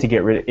silly to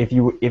get rid of,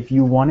 if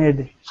you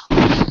wanted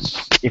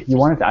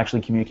to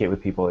actually communicate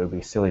with people, it would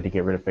be silly to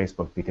get rid of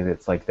Facebook because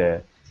it's like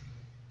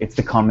it's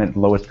the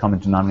lowest common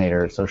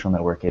denominator social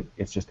network.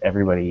 It's just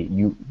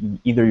everybody.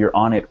 Either you're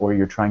on it or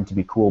you're trying to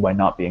be cool by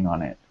not being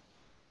on it.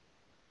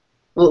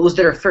 Well, it was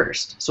there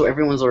first, so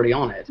everyone's already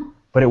on it.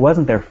 But it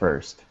wasn't there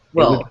first.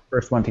 Well, it was the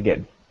first one to get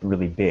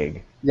really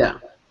big. Yeah.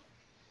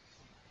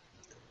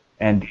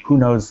 And who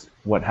knows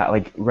what,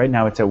 like right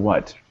now it's at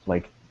what,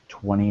 like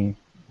between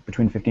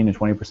 15 and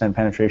 20%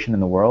 penetration in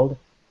the world.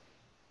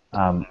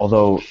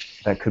 Although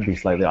that could be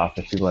slightly off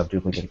if people have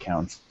duplicate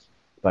accounts,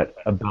 but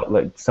about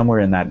like somewhere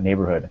in that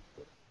neighborhood.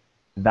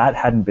 That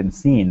hadn't been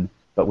seen,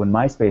 but when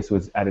MySpace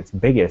was at its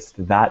biggest,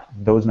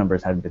 those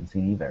numbers hadn't been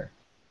seen either.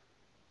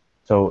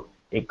 So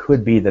it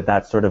could be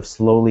that sort of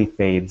slowly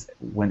fades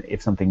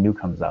if something new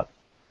comes up.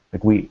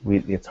 Like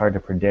it's hard to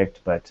predict,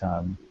 but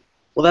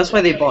well, that's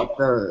why they bought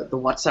the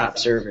WhatsApp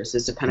service,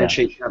 is to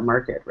penetrate that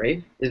market,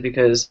 right? Is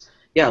because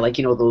like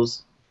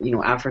those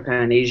Africa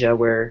and Asia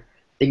where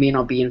they may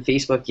not be in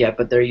Facebook yet,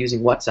 but they're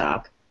using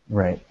WhatsApp.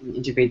 Right.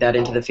 Integrate that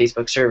into the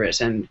Facebook service,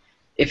 and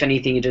if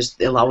anything, it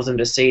just allows them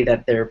to say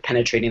that they're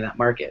penetrating that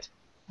market.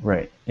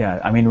 Right.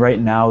 Yeah. I mean, right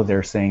now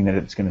they're saying that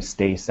it's going to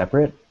stay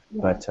separate,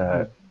 but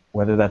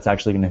whether that's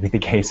actually going to be the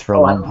case for a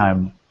long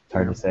time, it's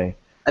hard to say.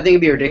 I think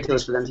it'd be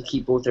ridiculous for them to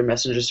keep both their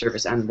messenger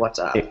service and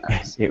WhatsApp.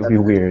 It would be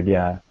weird,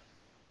 yeah.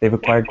 They've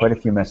acquired quite a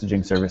few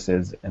messaging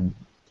services and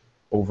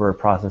over a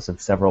process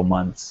of several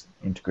months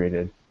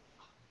integrated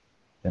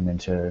them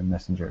into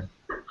Messenger.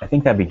 I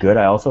think that'd be good.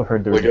 I also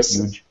heard there was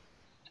a huge...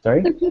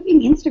 Sorry? They're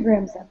keeping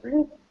Instagram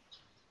separate.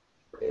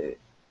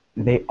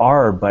 They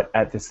are, but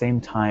at the same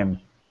time,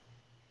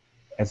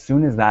 as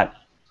soon as that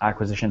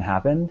acquisition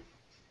happened,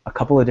 a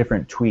couple of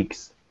different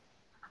tweaks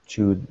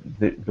to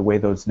the way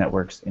those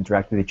networks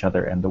interact with each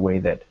other and the way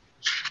that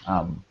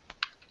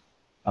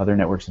other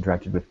networks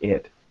interacted with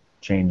it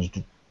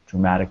changed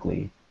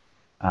dramatically.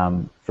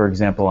 For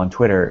example, on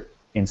Twitter,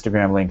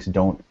 Instagram links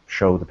don't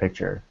show the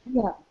picture.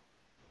 Yeah.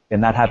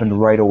 And that happened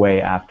right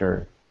away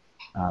after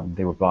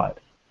they were bought.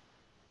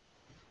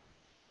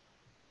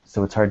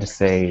 So it's hard to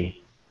say.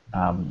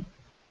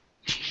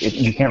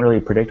 You can't really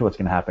predict what's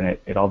going to happen.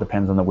 It all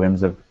depends on the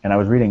whims of, and I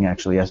was reading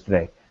actually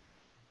yesterday,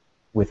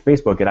 with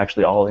Facebook, it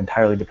actually all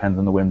entirely depends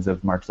on the whims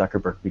of Mark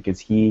Zuckerberg, because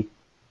he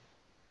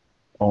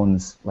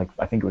owns, like,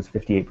 I think it was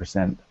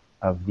 58%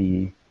 of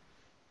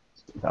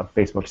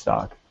Facebook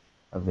stock,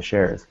 of the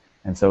shares.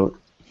 And so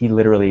he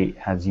literally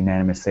has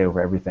unanimous say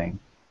over everything.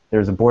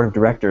 There's a board of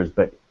directors,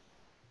 but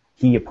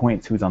he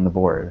appoints who's on the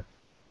board.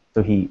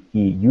 So he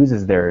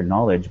uses their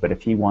knowledge, but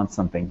if he wants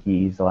something,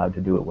 he's allowed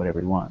to do it whatever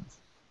he wants.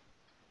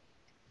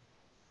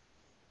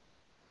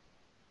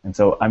 And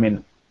so, I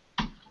mean,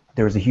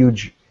 there was a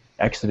huge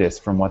exodus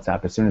from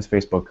WhatsApp as soon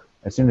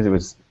as it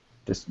was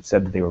just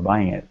said that they were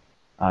buying it.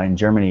 In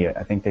Germany,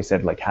 I think they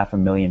said like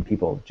 500,000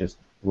 people just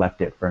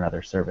left it for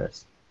another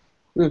service.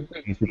 Mm.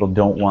 These people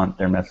don't want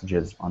their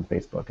messages on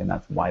Facebook, and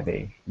that's why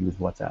they use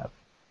WhatsApp.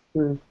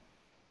 Mm.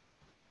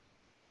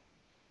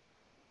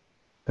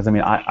 Because, I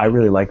mean, I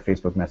really like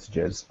Facebook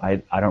messages.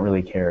 I don't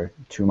really care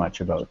too much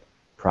about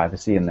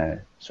privacy and the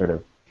sort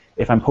of...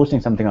 If I'm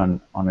posting something on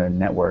a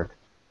network,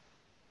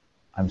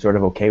 I'm sort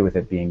of okay with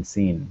it being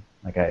seen.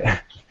 Like,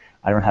 I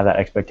don't have that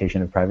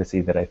expectation of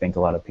privacy that I think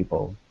a lot of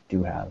people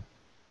do have.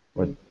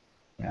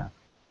 Yeah.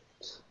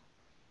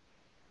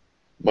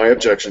 My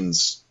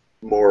objections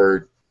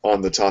more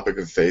on the topic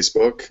of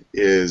Facebook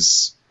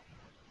is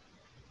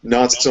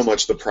not so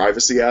much the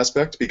privacy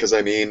aspect, because,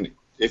 I mean,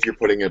 if you're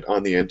putting it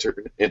on the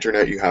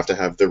internet, you have to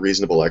have the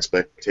reasonable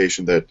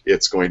expectation that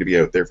it's going to be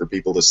out there for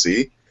people to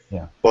see.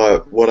 Yeah.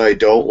 But what I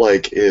don't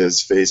like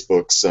is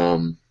Facebook's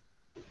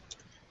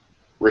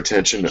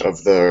retention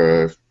of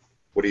the,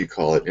 what do you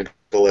call it,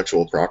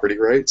 intellectual property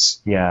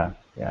rights. Yeah,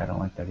 I don't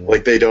like that either.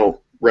 Like, they don't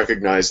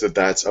recognize that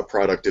that's a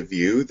product of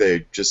you.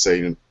 They just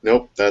say,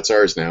 nope, that's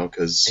ours now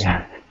because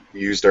you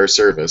used our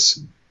service.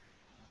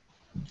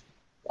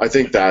 I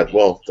think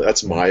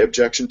that's my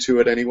objection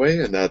to it anyway,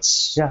 and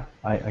that's... Yeah,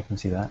 I can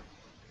see that.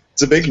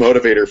 It's a big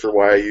motivator for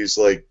why I use,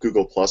 like,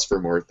 Google Plus for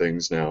more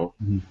things now.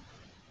 Mm-hmm.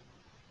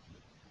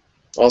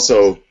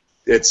 Also,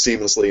 it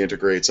seamlessly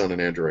integrates on an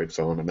Android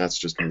phone, and that's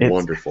just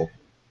wonderful.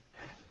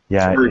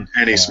 Yeah, for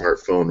any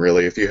smartphone,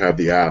 really, if you have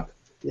the app.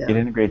 Yeah. It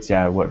integrates,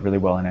 really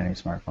well in any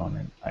smartphone,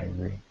 and I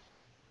agree.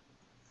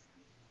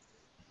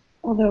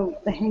 Although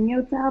the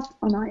Hangouts app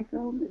on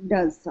iPhone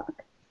does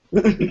suck.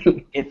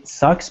 It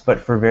sucks,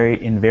 but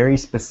in very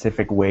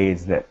specific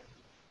ways that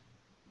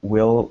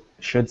will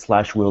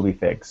be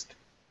fixed.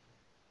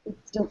 It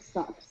still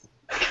sucks.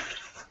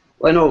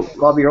 Well, I know,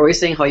 Rob, you're always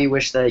saying how you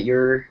wish that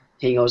your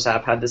Hangouts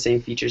app had the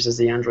same features as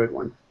the Android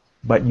one.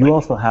 But you're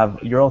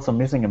also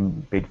missing a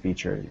big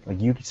feature. Like,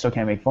 you still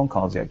can't make phone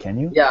calls yet, can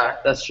you? Yeah,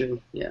 that's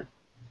true. Yeah.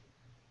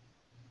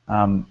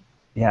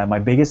 My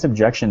biggest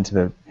objection to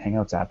the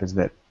Hangouts app is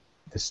that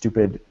the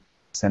stupid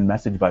send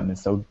message button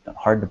is so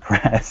hard to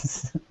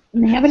press.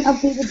 And they haven't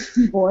updated the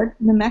keyboard.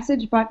 The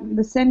message button,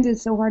 the send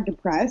is so hard to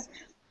press.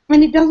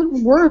 And it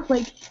doesn't work.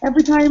 Like,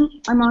 every time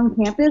I'm on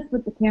campus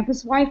with the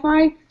campus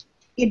Wi-Fi,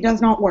 it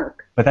does not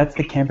work. But that's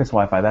the campus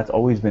Wi-Fi. That's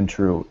always been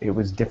true. It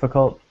was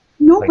difficult.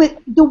 No, but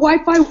the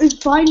Wi-Fi is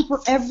fine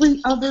for every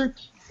other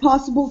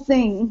possible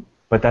thing.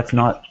 But that's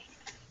not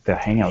the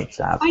Hangouts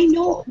app. I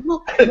know.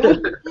 Look,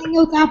 the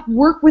Hangouts app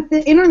work with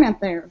the internet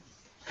there.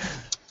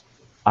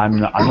 I'm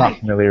not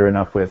familiar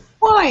enough with...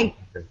 Why?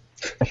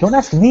 Don't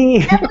ask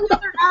me! Every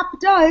other app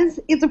does.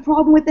 It's a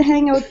problem with the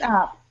Hangouts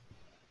app.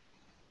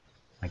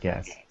 I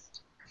guess.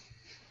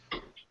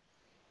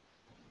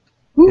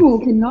 Google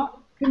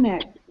cannot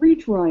connect.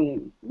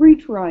 Retrying.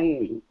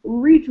 Retrying.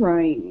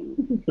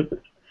 Retrying.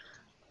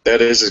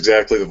 That is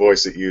exactly the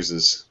voice it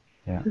uses.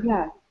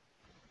 Yeah.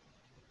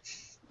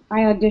 I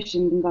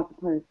auditioned and got the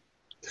part.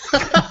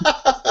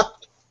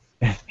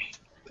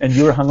 And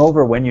you were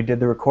hungover when you did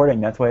the recording.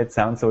 That's why it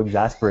sounds so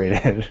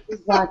exasperated.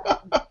 Exactly.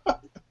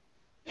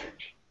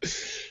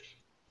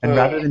 And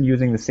rather than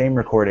using the same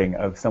recording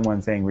of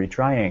someone saying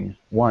retrying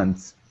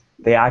once,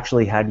 they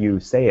actually had you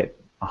say it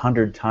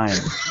 100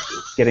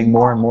 times, getting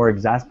more and more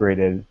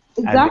exasperated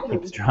Exactly.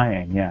 as it keeps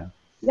trying. Yeah,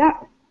 Yeah.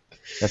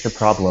 that's a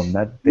problem.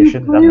 That they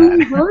shouldn't have clearly done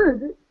that.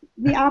 heard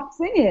the app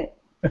say it.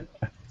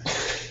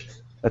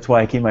 That's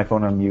why I keep my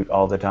phone on mute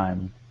all the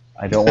time.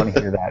 I don't want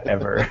to hear that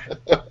ever.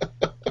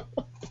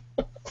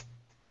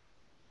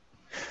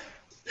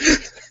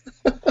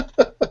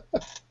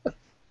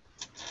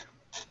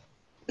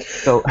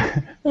 So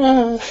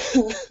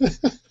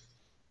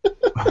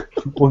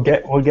we'll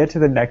get to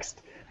the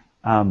next.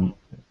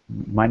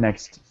 My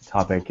next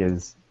topic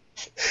is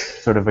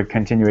sort of a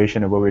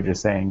continuation of what we were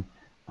just saying.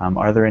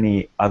 Are there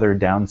any other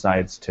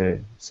downsides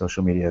to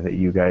social media that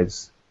you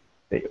guys?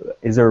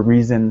 Is there a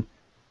reason,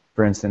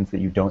 for instance,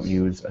 that you don't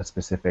use a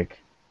specific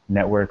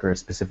network or a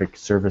specific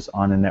service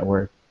on a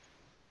network?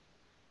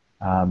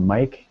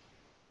 Mike?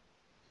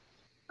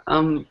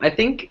 I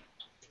think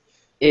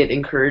it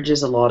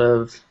encourages a lot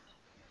of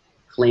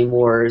flame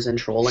wars and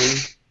trolling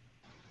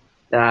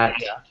that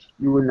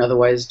you wouldn't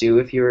otherwise do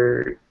if you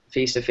were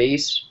face to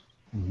face,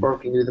 or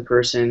if you knew the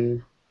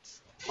person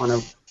on a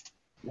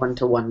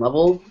one-to-one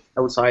level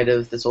outside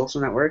of the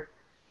social network.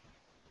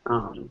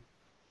 And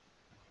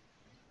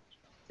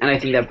I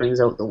think that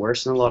brings out the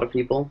worst in a lot of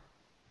people.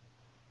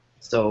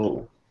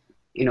 So,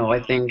 I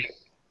think,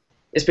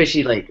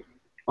 especially like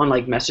on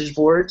like message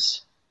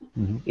boards,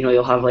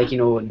 you'll have like,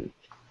 an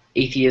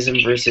atheism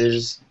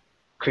versus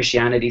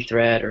Christianity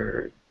thread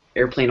or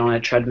airplane on a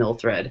treadmill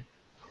thread.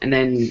 And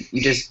then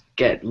you just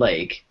get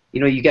like,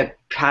 you get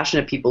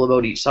passionate people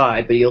about each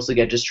side, but you also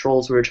get just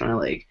trolls who are trying to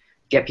like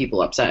get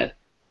people upset.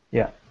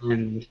 Yeah.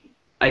 And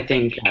I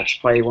think that's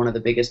probably one of the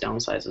biggest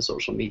downsides of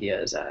social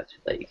media is that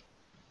like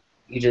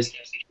you just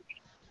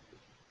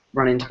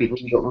run into people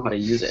who don't know how to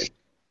use it.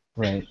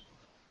 Right.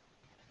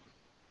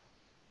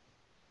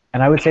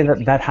 And I would say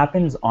that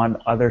happens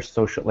on other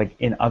social, like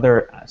in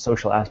other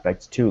social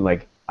aspects too.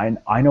 Like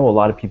I know a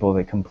lot of people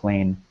that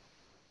complain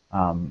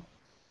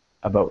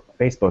about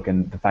Facebook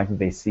and the fact that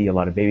they see a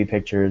lot of baby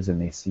pictures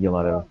and they see a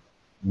lot of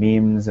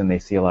memes and they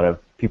see a lot of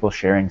people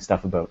sharing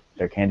stuff about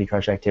their Candy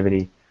Crush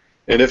activity.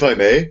 And if I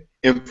may,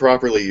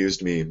 improperly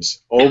used memes.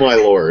 Oh my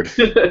lord.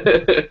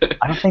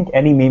 I don't think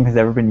any meme has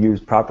ever been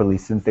used properly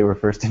since they were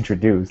first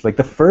introduced. Like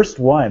the first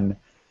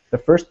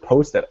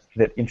post that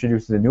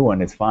introduces a new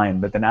one is fine,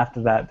 but then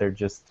after that they're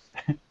just...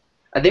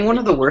 I think one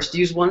of the worst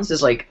used ones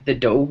is like the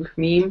Doge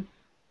meme,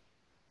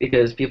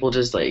 because people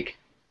just like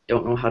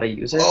don't know how to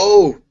use it.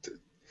 Oh,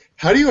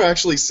 how do you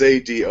actually say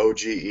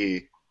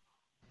D-O-G-E?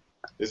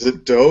 Is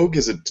it Doge?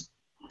 Is it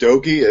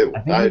Dogie?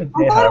 I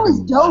thought it was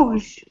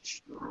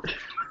Doge.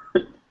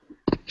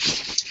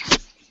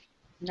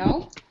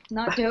 No,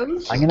 not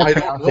Doge. I'm gonna I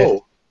pronounce don't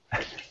know.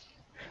 it.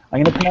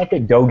 I'm gonna pronounce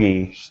it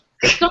Dogie.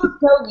 It's not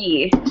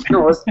Dogie.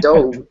 No, it's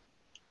Doge.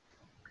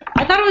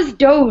 I thought it was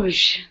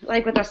Doge,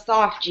 like with a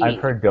soft G. I've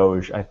heard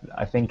Doge.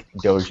 I think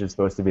Doge is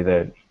supposed to be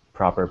the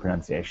proper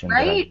pronunciation, but I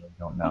Right? really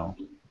don't know.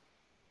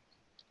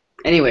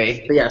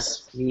 Anyway, but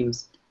yes,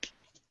 memes.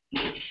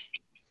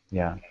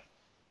 Yeah,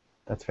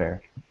 that's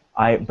fair.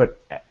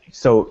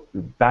 So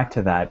back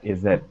to that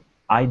is that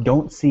I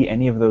don't see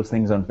any of those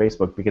things on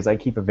Facebook because I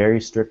keep a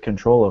very strict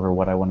control over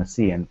what I want to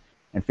see, and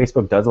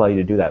Facebook does allow you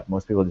to do that.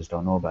 Most people just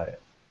don't know about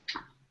it.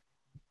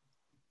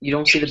 You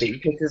don't see the baby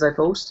pictures I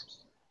post?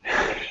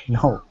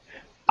 No,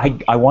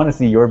 I want to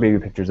see your baby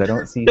pictures. I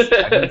don't see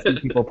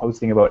people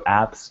posting about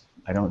apps.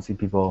 I don't see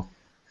people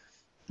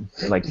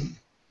like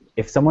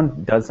if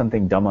someone does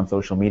something dumb on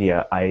social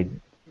media, I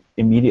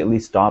immediately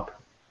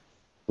stop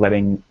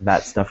letting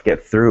that stuff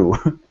get through.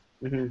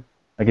 Mm-hmm.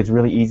 Like it's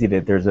really easy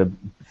that there's a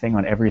thing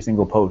on every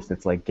single post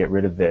that's like get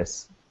rid of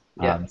this,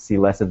 see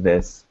less of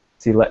this,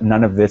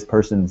 none of this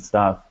person's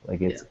stuff.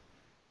 Like it's,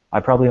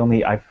 I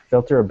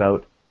filter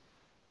about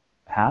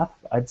half,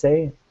 I'd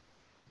say.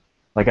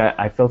 Like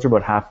I filter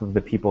about half of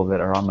the people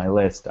that are on my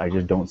list. I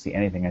just don't see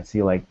anything. I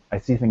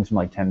see things from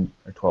like 10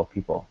 or 12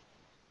 people.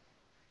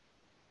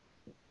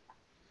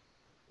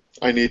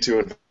 I need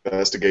to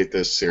investigate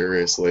this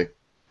seriously.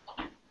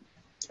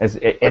 I've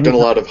I've done a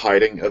lot of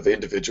hiding of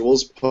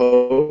individuals'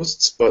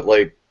 posts, but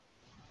like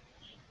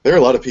there are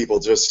a lot of people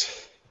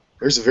there's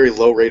a very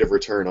low rate of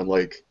return on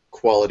like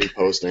quality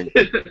posting.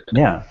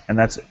 Yeah, and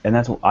that's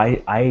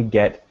I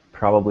get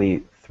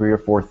probably 3 or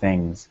 4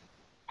 things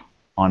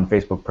on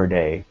Facebook per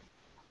day,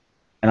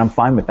 and I'm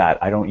fine with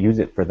that. I don't use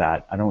it for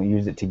that. I don't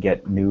use it to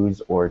get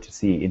news or to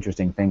see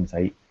interesting things.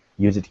 I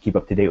use it to keep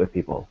up to date with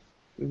people.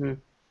 Mm-hmm.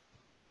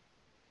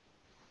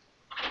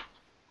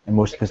 And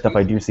most of the stuff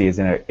I do see is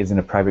in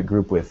a private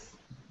group with,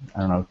 I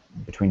don't know,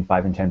 between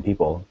 5 and 10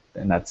 people,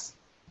 and that's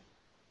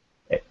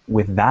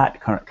with that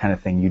kind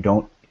of thing, you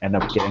don't end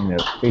up getting the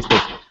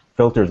Facebook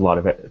filters a lot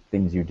of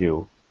things you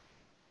do,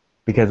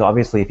 because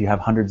obviously if you have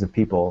hundreds of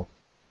people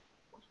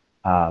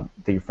that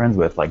you're friends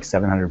with, like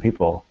 700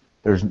 people,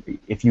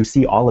 if you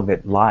see all of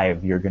it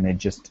live, you're gonna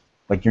just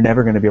you're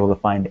never gonna be able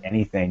to find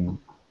anything.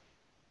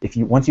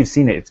 Once you've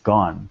seen it, it's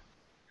gone,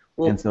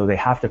 and so they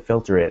have to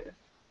filter it,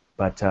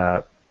 but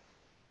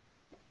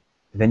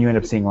then you end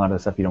up seeing a lot of the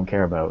stuff you don't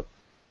care about.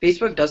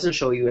 Facebook doesn't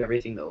show you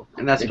everything though,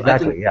 and that's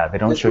exactly they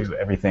don't show you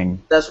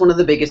everything. That's one of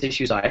the biggest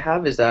issues I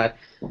have, is that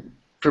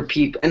for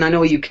people, and I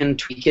know you can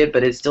tweak it,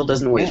 but it still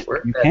doesn't always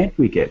work. You can't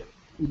tweak it.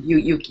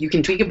 You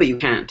can tweak it, but you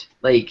can't.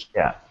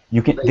 Yeah,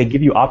 you can. They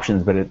give you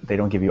options, but they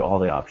don't give you all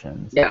the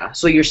options. Yeah,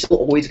 so you're still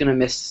always gonna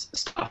miss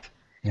stuff.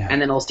 Yeah.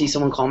 And then I'll see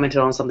someone commented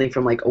on something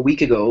from like a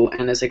week ago,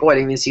 and it's like, oh, I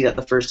didn't even see that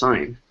the first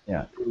time.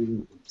 Yeah.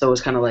 So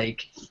it's kind of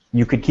like,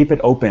 you could keep it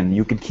open.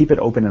 You could keep it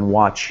open and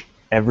watch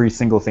every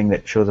single thing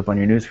that shows up on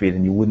your newsfeed,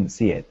 and you wouldn't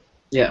see it.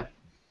 Yeah.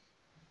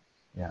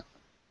 Yeah.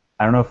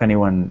 I don't know if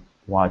anyone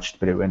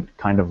watched, but it went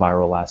kind of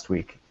viral last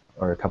week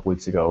or a couple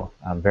weeks ago.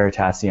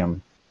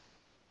 Veritasium.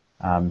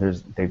 One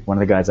of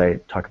the guys I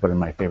talk about in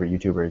my favorite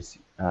YouTubers,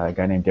 a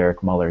guy named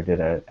Derek Muller, did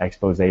an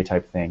expose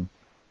type thing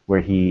where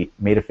he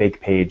made a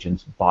fake page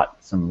and bought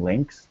some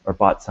links or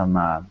bought some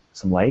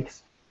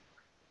likes,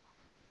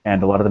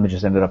 and a lot of them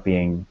just ended up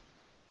being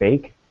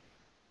fake.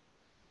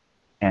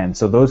 And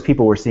so those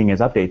people were seeing his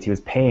updates. He was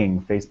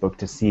paying Facebook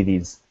to see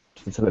these,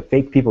 so that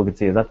fake people could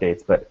see his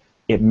updates, but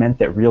it meant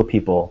that real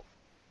people,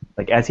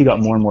 as he got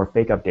more and more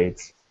fake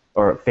updates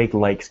or fake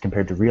likes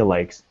compared to real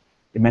likes,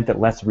 it meant that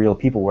less real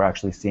people were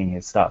actually seeing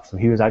his stuff. So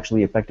he was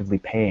actually effectively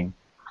paying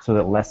so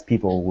that less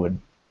people would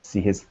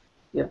see his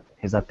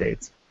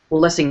updates. Well,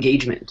 less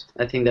engagement.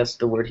 I think that's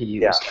the word he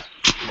used.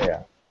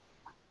 Yeah.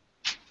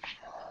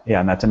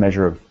 Yeah, and that's a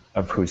measure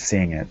of who's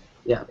seeing it.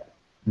 Yeah.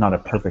 Not a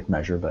perfect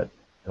measure, but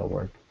it'll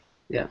work.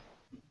 Yeah.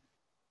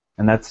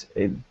 And that's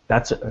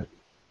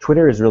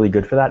Twitter is really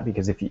good for that,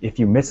 because if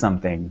you miss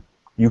something,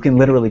 you can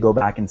literally go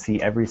back and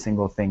see every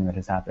single thing that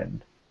has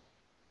happened.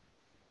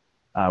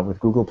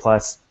 With Google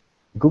Plus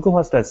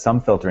does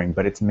some filtering,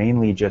 but it's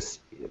mainly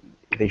just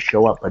they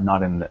show up, but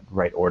not in the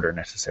right order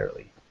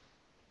necessarily.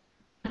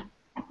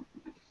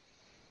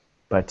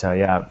 But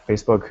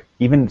Facebook,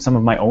 even some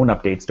of my own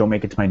updates don't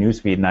make it to my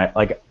newsfeed,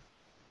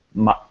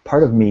 and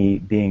part of me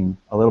being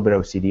a little bit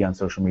OCD on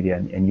social media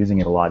and using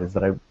it a lot is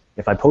that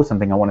if I post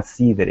something, I want to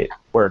see that it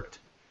worked.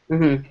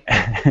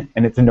 Mm-hmm.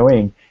 And it's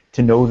annoying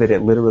to know that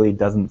it literally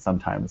doesn't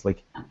sometimes.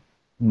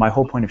 My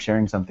whole point of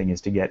sharing something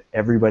is to get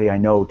everybody I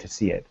know to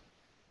see it.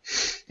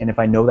 And if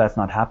I know that's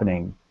not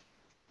happening,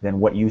 then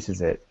what use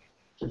is it?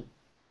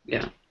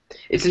 Yeah.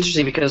 It's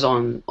interesting because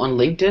on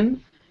LinkedIn,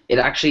 it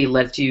actually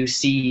lets you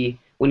see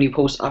when you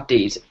post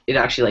updates, it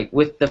actually,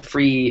 with the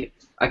free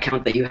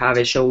account that you have,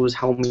 it shows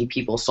how many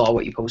people saw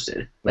what you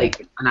posted, an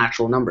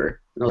actual number.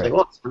 And I was like,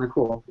 oh, it's kind of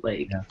cool.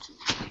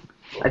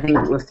 I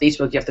think with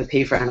Facebook, you have to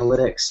pay for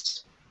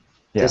analytics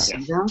to see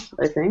that,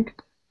 I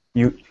think.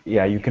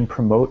 You can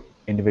promote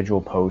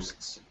individual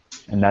posts,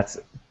 and that's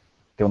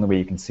the only way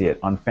you can see it.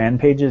 On fan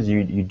pages,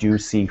 you do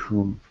see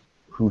who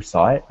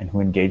saw it and who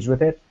engaged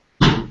with it,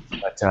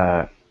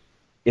 but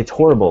it's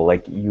horrible.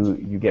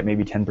 You get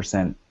maybe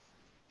 10%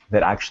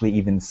 that actually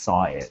even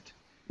saw it,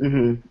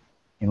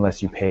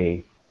 unless you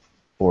pay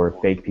for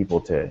fake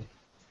people to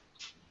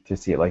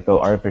see it. They'll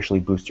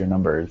artificially boost your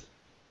numbers,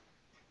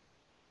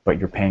 but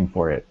you're paying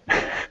for it.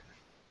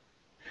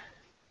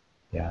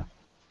 Yeah.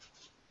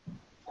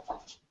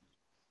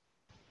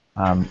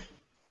 I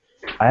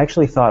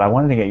actually thought I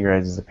wanted to get your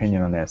guys'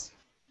 opinion on this.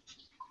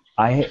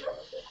 I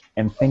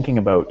am thinking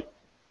about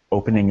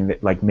opening,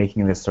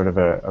 making this sort of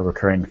a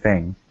recurring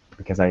thing,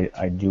 because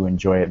I do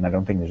enjoy it, and I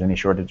don't think there's any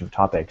shortage of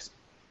topics.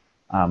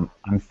 I'm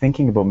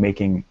thinking about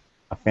making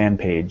a fan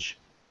page,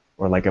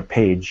 or a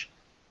page,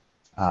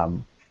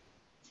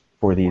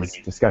 for these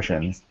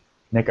discussions.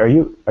 Nick, are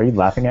you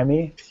laughing at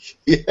me?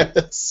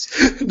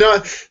 Yes.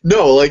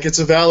 No, it's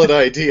a valid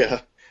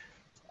idea.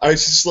 I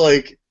was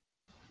just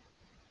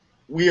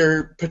we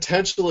are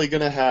potentially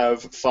going to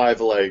have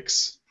 5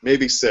 likes,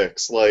 maybe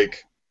 6, us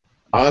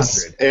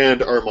 100.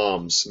 and our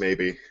moms,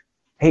 maybe.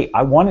 Hey,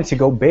 I want it to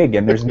go big,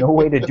 and there's no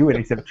way to do it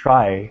except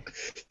try.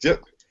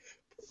 Yep.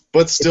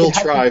 But still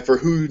try, for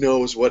who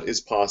knows what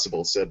is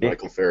possible, said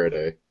Michael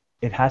Faraday.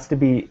 It has to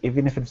be,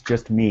 even if it's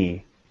just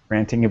me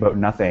ranting about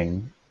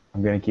nothing,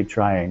 I'm going to keep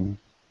trying.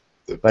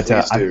 But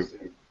please do.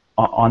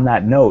 On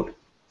that note,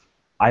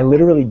 I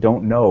literally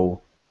don't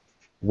know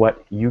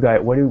what do you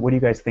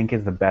guys think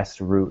is the best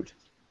route.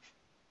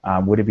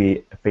 Would it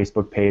be a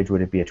Facebook page?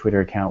 Would it be a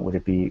Twitter account? Would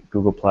it be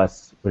Google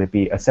Plus? Would it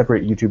be a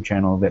separate YouTube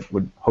channel that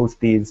would host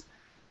these?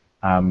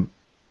 I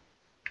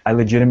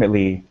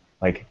legitimately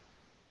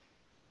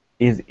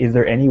is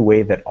there any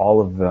way that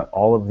all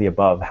of the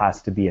above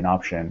has to be an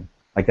option?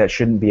 That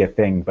shouldn't be a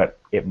thing, but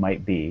it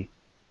might be.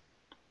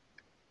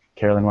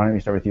 Carolyn, why don't we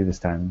start with you this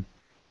time?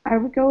 I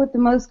would go with the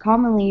most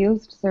commonly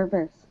used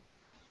service.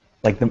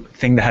 The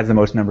thing that has the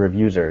most number of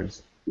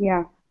users.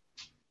 Yeah.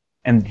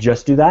 And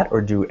just do that,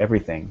 or do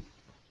everything?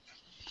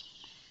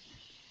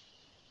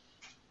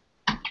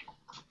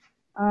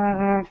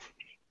 I'd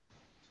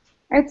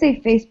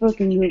say Facebook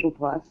and Google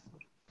Plus.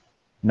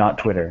 Not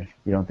Twitter.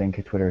 You don't think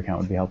a Twitter account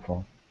would be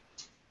helpful?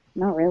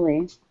 Not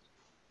really.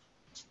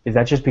 Is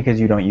that just because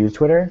you don't use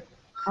Twitter?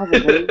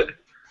 Probably.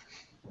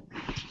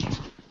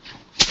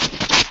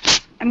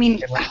 I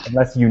mean,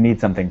 Unless you need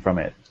something from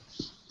it.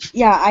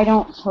 yeah, I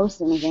don't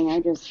post anything. I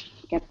just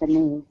get the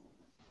news.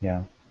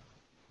 Yeah.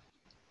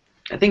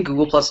 I think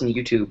Google Plus and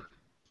YouTube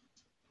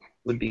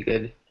would be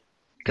good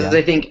because Yeah.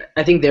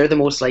 I think they're the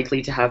most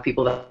likely to have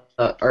people that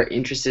are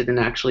interested in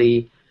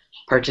actually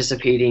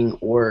participating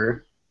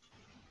or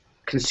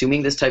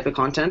consuming this type of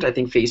content. I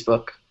think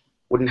Facebook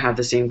wouldn't have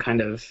the same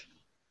kind of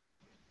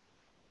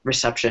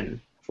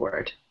reception for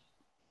it.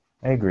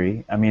 I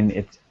agree. I mean,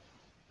 it's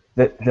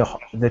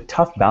the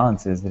tough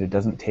balance is that it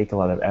doesn't take a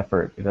lot of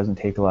effort. It doesn't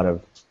take a lot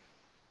of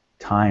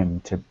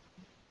time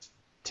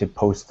to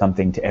post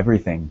something to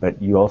everything.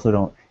 But you also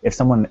don't. If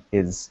someone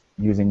is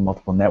using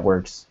multiple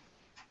networks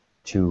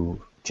to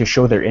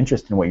show their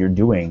interest in what you're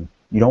doing,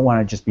 you don't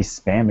want to just be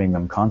spamming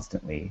them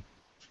constantly.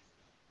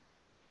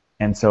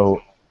 And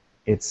so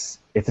it's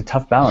a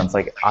tough balance.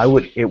 Like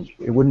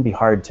it wouldn't be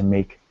hard to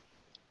make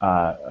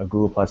a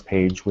Google Plus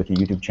page with a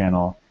YouTube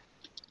channel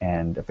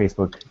and a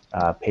Facebook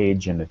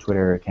page and a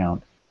Twitter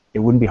account. It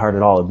wouldn't be hard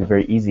at all. It'd be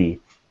very easy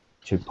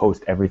to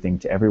post everything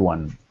to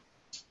everyone,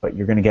 but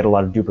you're going to get a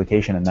lot of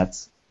duplication, and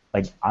that's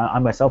like I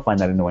myself find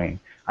that annoying.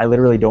 I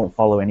literally don't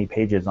follow any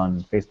pages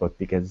on Facebook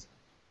because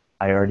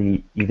I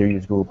already either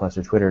use Google Plus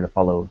or Twitter to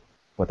follow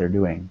what they're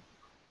doing.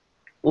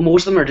 Well,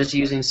 most of them are just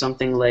using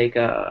something like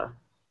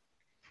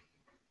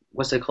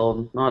what's it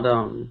called? Not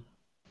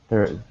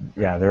There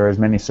are as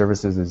many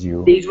services as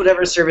you. They use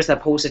whatever service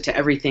that posts it to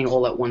everything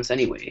all at once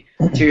anyway.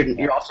 So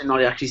you're often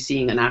not actually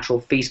seeing an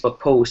actual Facebook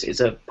post. It's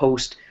a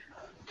post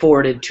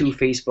forwarded to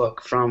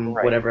Facebook from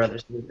Right. whatever other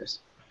service.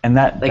 And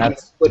Like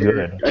that's Twitter,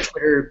 good. a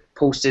Twitter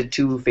posted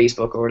to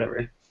Facebook or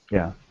whatever.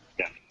 Yeah.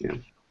 Yeah.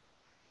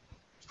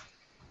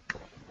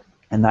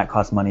 And that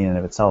costs money in and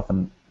of itself.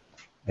 And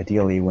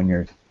ideally, when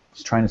you're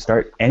trying to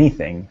start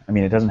anything, I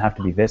mean, it doesn't have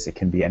to be this. It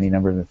can be any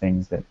number of the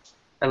things that.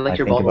 I like I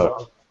your think ball.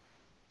 about-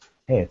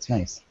 Hey, it's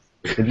nice.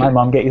 Did my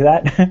mom get you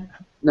that?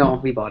 No,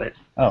 we bought it.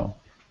 Oh.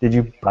 Did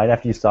you buy it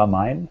after you saw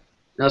mine?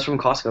 That was from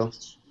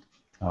Costco.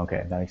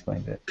 Okay, that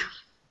explains it.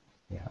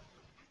 Yeah.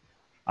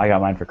 I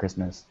got mine for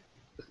Christmas.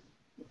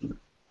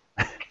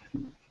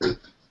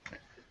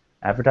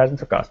 Advertising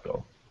for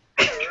Costco.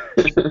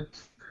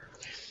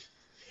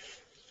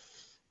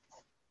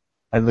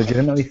 I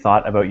legitimately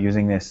thought about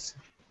using these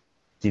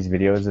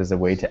videos as a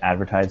way to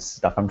advertise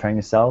stuff I'm trying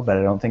to sell, but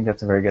I don't think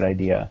that's a very good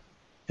idea.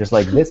 Just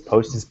like, this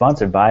post is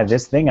sponsored by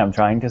this thing I'm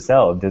trying to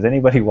sell. Does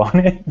anybody want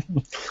it?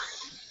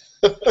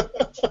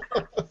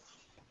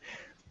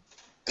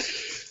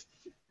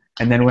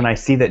 And then when I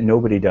see that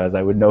nobody does,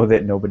 I would know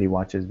that nobody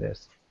watches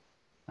this.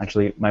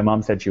 Actually, my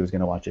mom said she was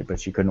going to watch it,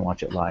 but she couldn't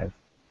watch it live.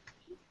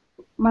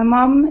 My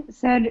mom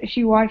said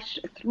she watched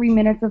 3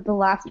 minutes of the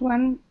last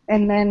one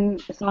and then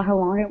saw how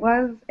long it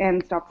was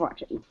and stopped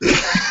watching.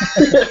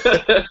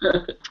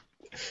 That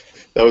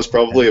was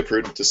probably a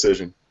prudent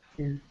decision.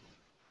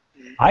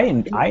 I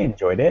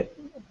enjoyed it.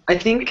 I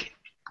think,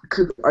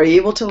 are you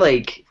able to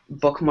like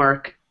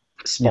bookmark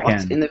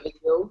spots can. in the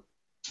video?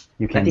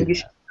 You can I think do you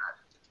should.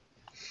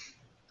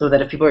 So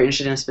that if people are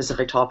interested in a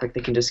specific topic, they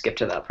can just skip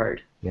to that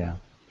part. Yeah.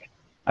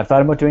 I've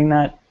thought about doing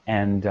that,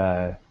 and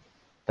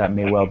that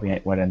may well be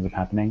what ends up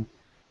happening.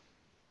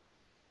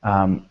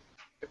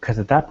 Because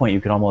at that point,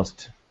 you could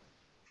almost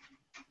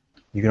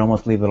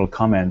leave little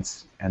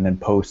comments and then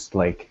post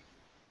like,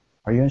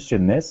 "Are you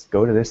interested in this?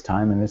 Go to this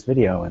time in this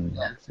video and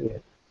see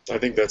it." I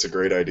think that's a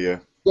great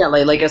idea. Yeah,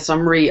 like a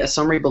summary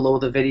below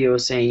the video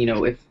saying, you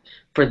know, if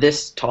for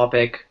this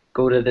topic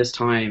go to this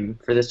time,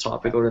 for this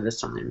topic go to this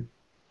time.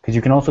 Because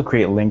you can also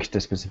create links to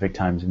specific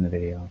times in the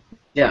video.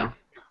 Yeah.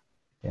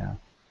 Yeah.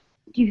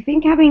 Do you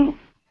think having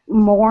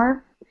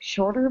more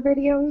shorter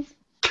videos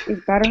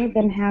is better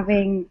than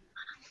having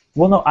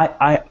Well, no,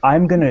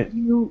 I'm gonna.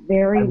 few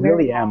very, I very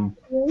really long am.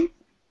 videos?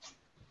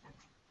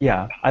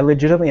 Yeah, I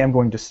legitimately am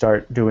going to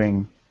start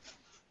doing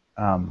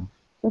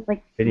With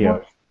like videos.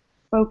 more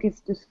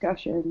focused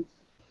discussions.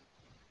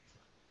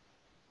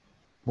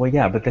 Well,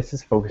 yeah, but this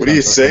is focused. What are on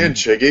you social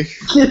saying, media.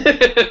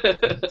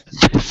 Chiggy?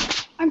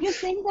 I'm just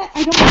saying that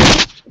I don't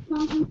think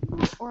some people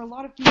or a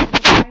lot of people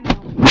that I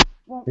know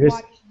won't There's-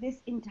 watch this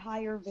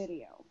entire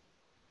video.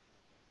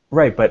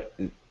 Right, but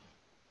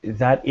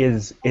that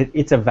is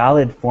it's a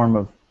valid form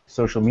of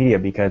social media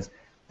because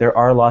there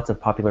are lots of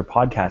popular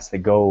podcasts that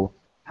go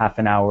half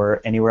an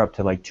hour, anywhere up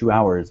to like 2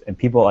 hours, and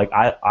people like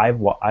I've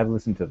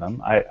listened to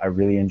them. I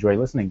really enjoy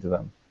listening to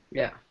them.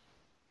 Yeah.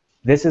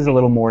 This is a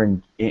little more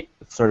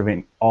sort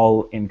of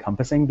all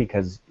encompassing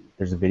because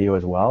there's a video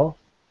as well.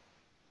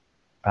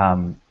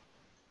 But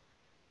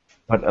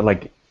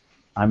like,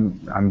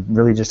 I'm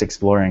really just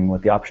exploring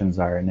what the options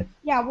are, and if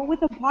Yeah, well,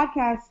 with a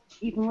podcast,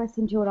 you can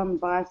listen to it on the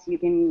bus. You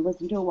can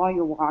listen to it while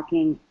you're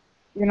walking.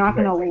 You're not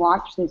going to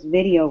watch this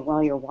video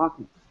while you're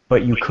walking.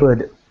 but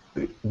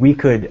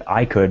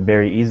I could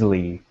very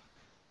easily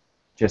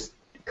just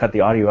cut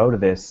the audio out of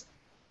this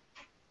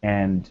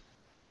and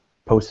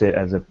post it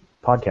as a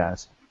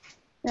podcast,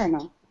 Fair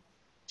enough.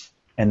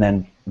 and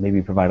then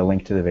maybe provide a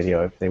link to the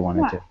video if they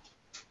wanted Yeah. to.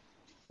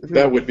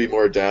 That would be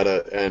more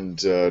data and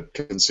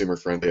consumer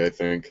friendly, I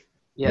think.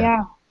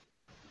 Yeah.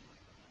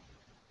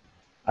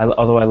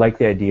 Although I like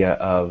the idea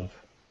of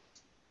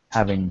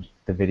having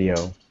the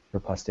video for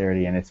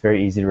posterity, and it's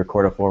very easy to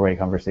record a four-way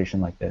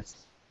conversation like this.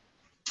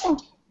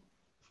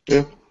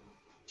 Yeah.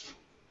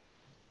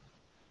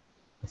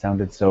 It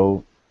sounded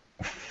so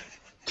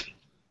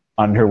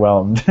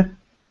underwhelmed.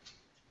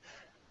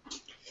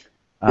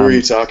 Who are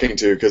you talking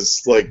to?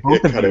 Because like Both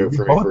it of cut you, out you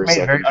for me both for a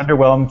made very second.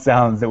 underwhelmed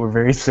sounds that were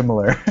very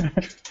similar.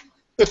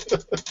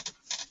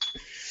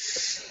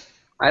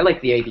 I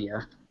like the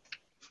idea.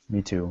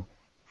 Me too.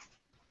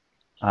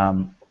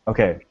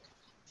 Okay,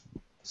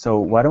 so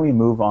why don't we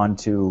move on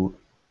to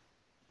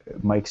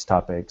Mike's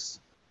topics?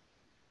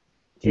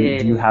 Do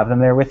you have them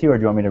there with you, or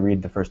do you want me to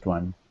read the first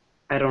one?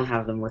 I don't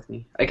have them with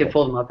me. I could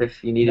pull them up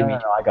if you needed me.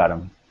 No, I got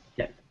them.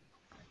 Yeah.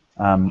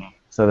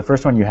 So the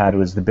first one you had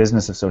was the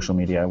business of social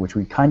media, which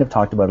we kind of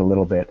talked about a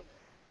little bit.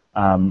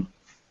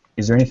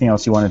 Is there anything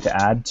else you wanted to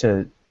add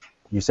to?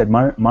 You said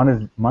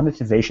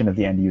monetization of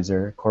the end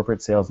user,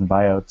 corporate sales and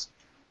buyouts,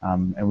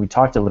 and we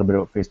talked a little bit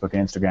about Facebook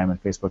and Instagram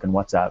and Facebook and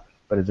WhatsApp.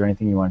 But is there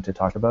anything you wanted to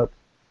talk about?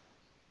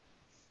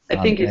 I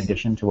think in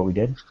addition to what we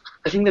did.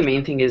 I think the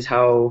main thing is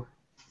how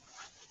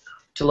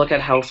to look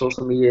at how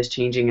social media is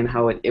changing and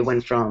how it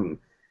went from,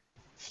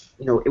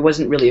 it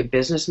wasn't really a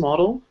business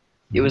model.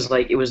 It was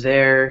like it was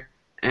there,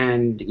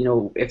 and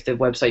if the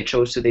website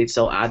chose to, they'd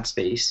sell ad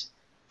space.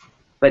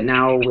 But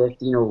now with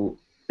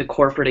the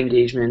corporate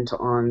engagement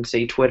on,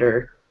 say,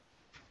 Twitter,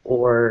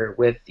 or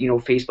with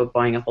Facebook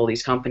buying up all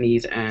these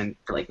companies and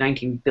for like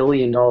 $19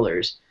 billion,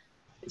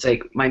 it's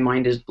like my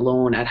mind is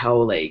blown at how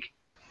like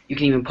you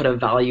can even put a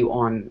value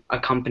on a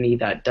company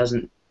that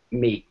doesn't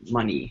make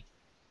money.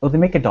 Well, they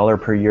make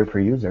 $1 per year per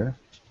user.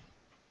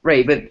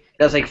 Right, but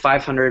that's like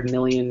 500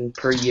 million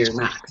per year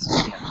max.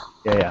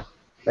 Yeah.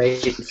 Right,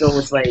 so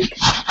it's like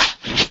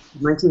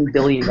 $19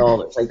 billion.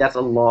 Like that's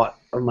a lot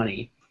of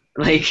money.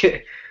 Like,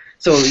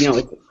 so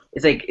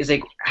it's like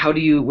where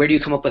do you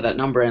come up with that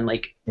number? And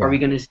like, Yeah. are we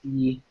gonna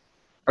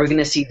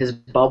see this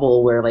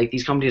bubble where like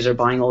these companies are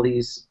buying all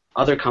these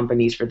other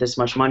companies for this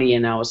much money,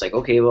 and now it's like,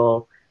 okay,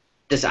 well,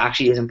 this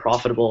actually isn't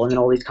profitable, and then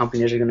all these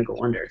companies are gonna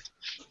go under.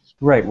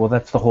 Right. Well,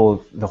 that's the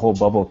whole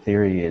bubble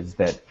theory is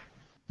that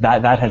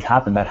has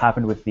happened. That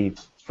happened with the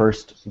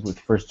first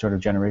sort of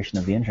generation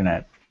of the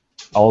internet.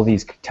 All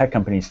these tech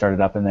companies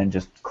started up and then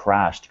just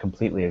crashed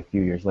completely a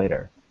few years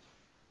later.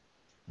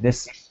 The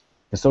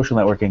social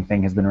networking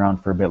thing has been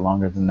around for a bit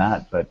longer than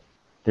that, but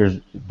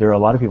there are a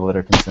lot of people that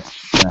are concerned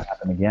it's going to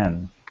happen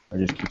again or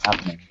just keep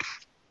happening.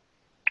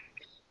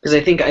 Because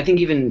I think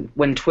even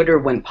when Twitter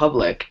went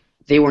public,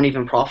 they weren't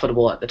even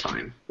profitable at the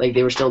time. Like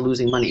they were still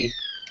losing money.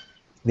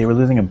 They were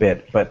losing a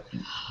bit, but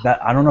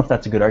I don't know if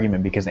that's a good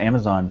argument because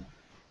Amazon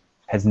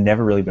has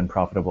never really been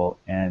profitable,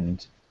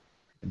 and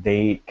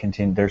their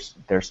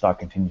stock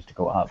continues to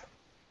go up.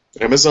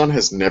 Amazon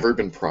has never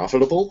been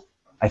profitable?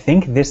 I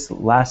think this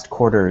last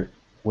quarter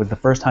was the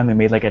first time they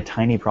made like a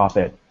tiny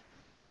profit.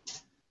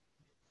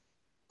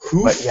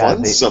 Who But, yeah,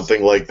 funds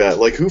something like that?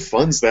 Like, who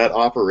funds that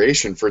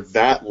operation for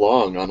that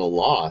long on a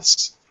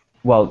loss?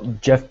 Well,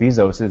 Jeff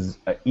Bezos is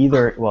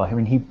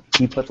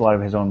he puts a lot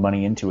of his own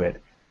money into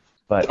it,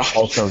 but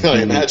also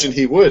I imagine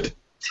he would.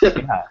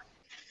 yeah.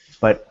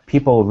 But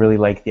people really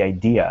like the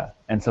idea,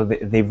 and so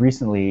they've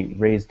recently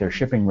raised their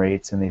shipping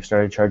rates and they've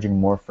started charging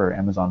more for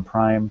Amazon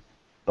Prime.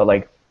 But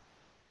like,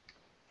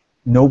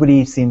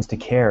 nobody seems to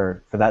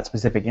care for that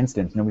specific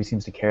instance. Nobody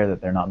seems to care that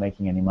they're not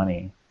making any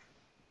money.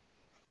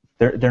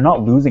 They're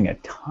not losing a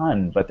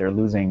ton, but they're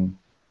losing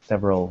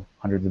several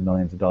hundreds of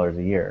millions of dollars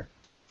a year.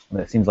 I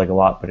mean, it seems like a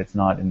lot, but it's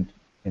not in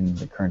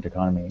the current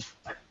economy.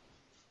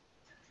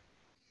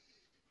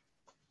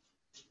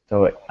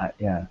 So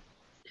yeah.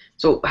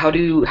 So how do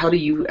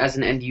you, as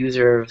an end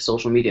user of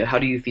social media, how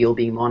do you feel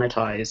being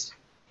monetized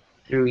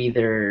through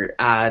either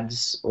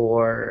ads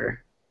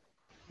or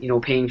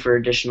paying for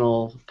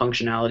additional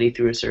functionality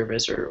through a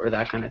service or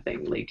that kind of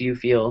thing? Like, do you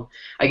feel?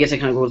 I guess it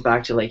kind of goes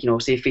back to like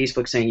say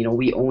Facebook saying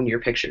we own your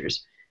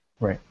pictures.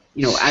 Right.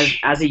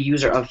 As a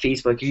user of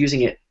Facebook, you're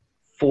using it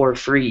for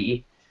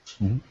free,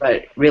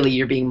 but really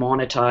you're being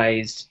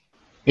monetized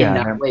in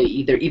that way,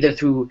 either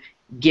through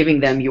giving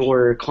them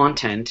your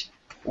content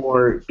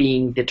or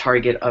being the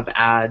target of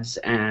ads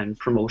and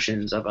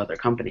promotions of other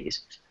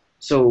companies.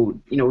 So,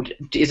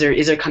 is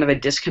there kind of a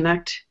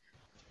disconnect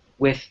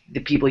with the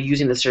people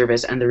using the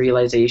service and the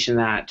realization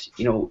that,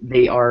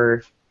 they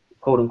are,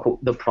 quote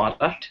unquote, the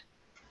product?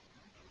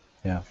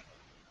 Yeah.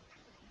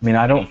 I mean,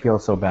 I don't feel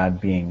so bad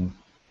being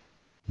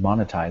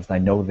monetized. I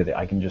know that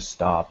I can just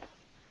stop.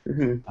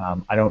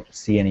 I don't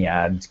see any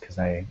ads because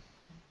I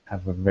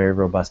have a very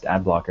robust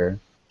ad blocker.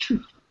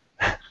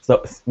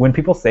 So when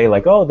people say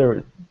like, oh,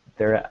 they're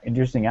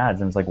interesting ads,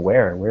 and it's like,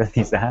 where are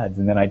these ads?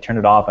 And then I turn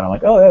it off, and I'm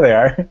like, oh, there they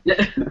are.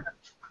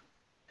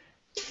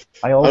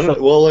 I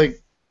also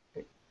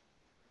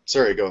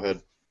sorry, go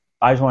ahead.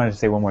 I just wanted to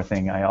say one more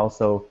thing. I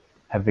also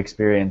have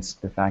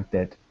experienced the fact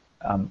that,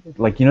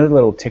 like, you know the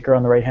little ticker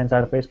on the right-hand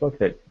side of Facebook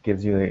that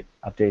gives you the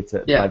updates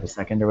by the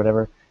second or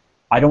whatever?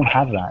 I don't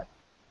have that.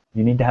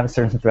 You need to have a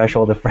certain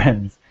threshold of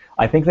friends.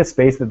 I think the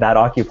space that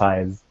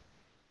occupies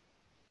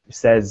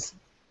says,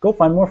 go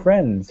find more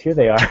friends. Here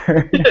they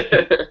are.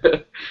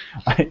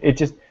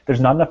 There's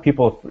not enough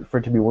people for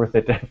it to be worth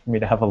it for me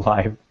to have a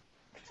live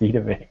feed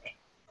of it.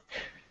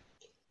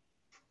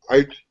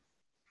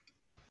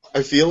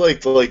 I feel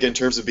like in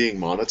terms of being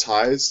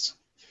monetized,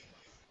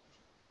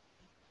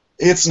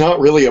 it's not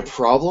really a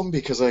problem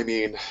because, I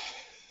mean,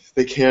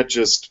 they can't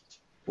just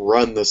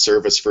run the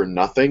service for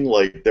nothing.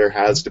 Like, there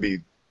has to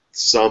be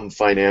some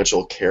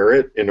financial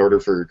carrot in order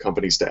for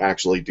companies to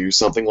actually do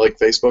something like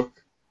Facebook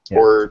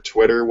or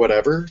Twitter,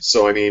 whatever.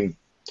 So, I mean,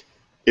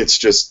 it's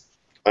just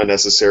a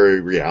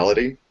necessary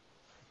reality.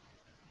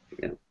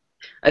 Yeah.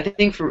 I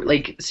think for,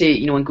 like, say,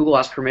 you know, when Google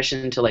asks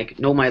permission to, like,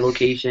 know my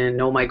location,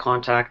 know my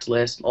contact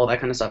list, all that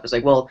kind of stuff, it's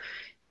like, well,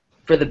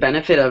 for the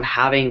benefit of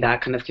having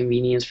that kind of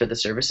convenience for the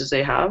services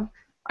they have,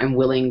 I'm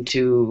willing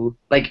to,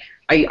 like,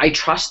 I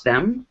trust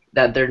them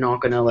that they're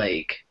not going to,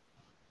 like,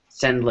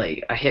 send,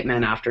 like, a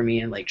hitman after me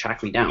and, like,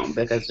 track me down,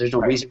 because there's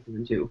no reason for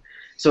them to.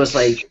 So it's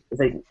like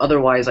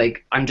otherwise,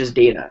 like, I'm just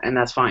data, and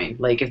that's fine.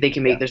 Like, if they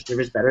can make their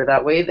service better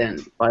that way, then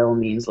by all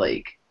means,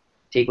 like,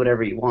 take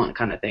whatever you want,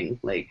 kind of thing.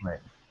 Like,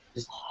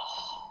 just,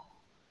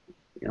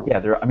 you know. Yeah,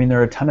 there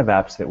are a ton of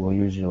apps that will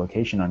use your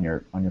location on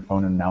your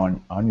phone, and now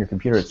on your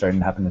computer it's starting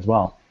to happen as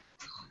well.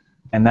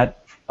 And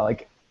that,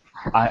 like,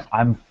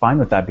 I'm fine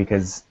with that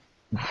because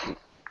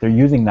they're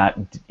using that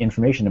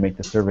information to make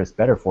the service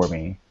better for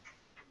me.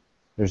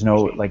 There's no,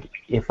 like,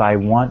 if I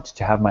want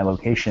to have my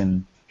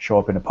location show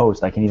up in a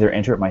post, I can either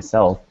enter it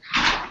myself,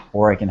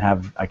 or I can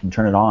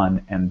turn it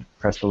on and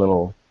press the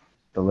little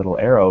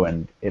arrow,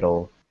 and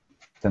it'll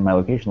send my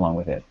location along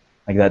with it.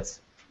 Like, that's,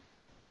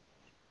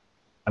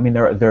 I mean,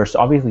 there's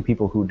obviously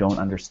people who don't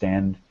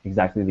understand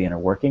exactly the inner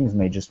workings,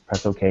 and they just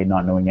press OK,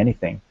 not knowing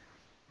anything.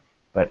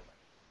 But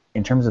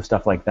in terms of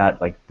stuff like that,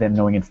 like them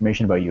knowing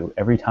information about you,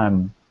 every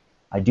time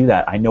I do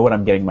that, I know what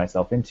I'm getting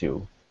myself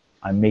into.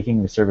 I'm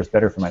making the service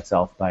better for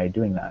myself by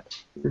doing that.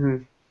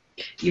 Mm-hmm.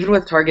 Even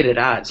with targeted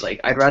ads,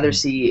 like, I'd rather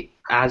see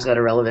ads that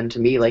are relevant to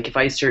me. Like, if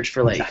I search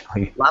for, like,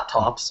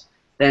 laptops,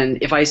 then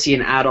if I see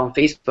an ad on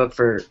Facebook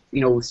for,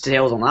 you know,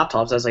 sales on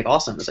laptops, that's, like,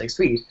 awesome. It's, like,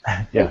 sweet.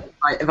 Yeah.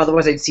 If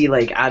otherwise I'd see,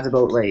 like, ads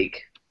about,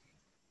 like,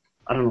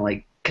 I don't know,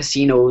 like,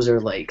 casinos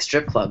or, like,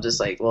 strip clubs, it's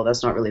like, well,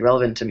 that's not really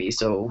relevant to me.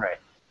 So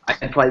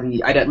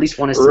I'd at least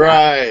want to see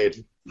I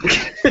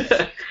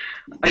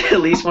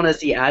at least want to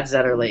see ads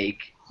that are,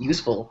 like,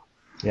 useful.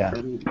 Yeah.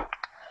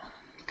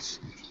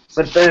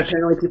 But then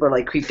apparently people are,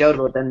 like, creeped out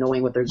about them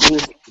knowing what their Google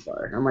searches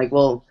are. I'm like,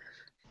 well,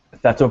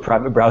 that's what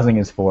private browsing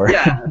is for.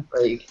 Yeah,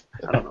 like,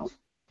 I don't know.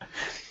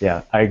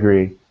 Yeah, I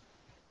agree.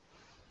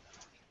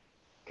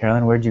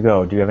 Carolyn, where'd you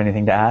go? Do you have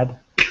anything to add?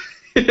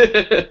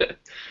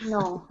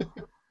 No.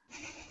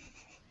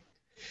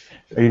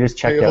 Are you just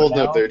checked out? How are you holding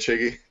up there,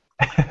 Chiggy?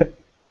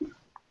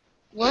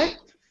 What?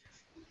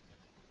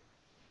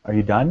 Are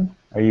you done?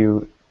 Are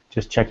you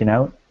just checking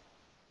out?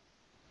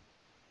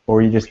 Or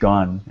were you just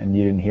gone and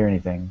you didn't hear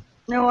anything?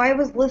 No, I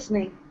was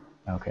listening.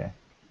 Okay.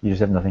 You just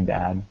have nothing to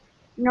add?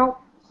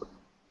 Nope.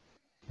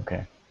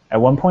 Okay.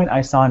 At one point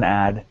I saw an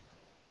ad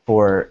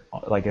for,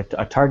 like,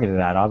 a targeted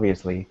ad,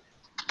 obviously,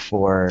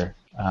 for,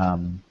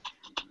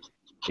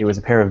 it was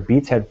a pair of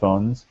Beats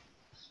headphones,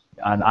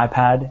 an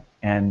iPad,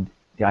 and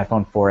the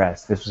iPhone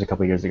 4S. This was a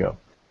couple years ago.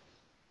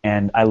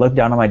 And I looked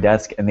down on my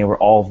desk and they were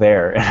all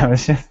there. And I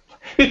was just,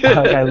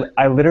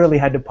 I literally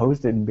had to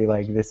post it and be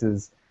like, this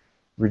is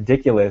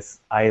ridiculous.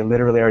 I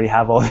literally already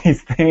have all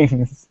these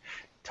things.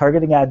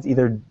 Targeting ads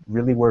either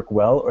really work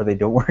well or they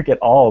don't work at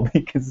all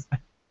because...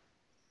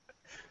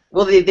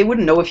 Well, they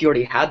wouldn't know if you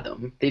already had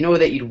them. They know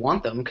that you'd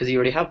want them because you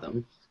already have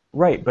them.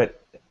 Right, but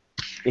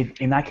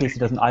in that case, it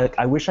doesn't...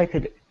 I wish I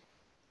could...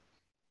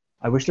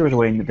 I wish there was a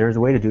way... There's a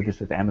way to do this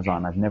with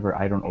Amazon.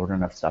 I don't order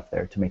enough stuff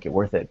there to make it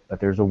worth it.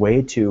 But there's a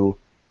way to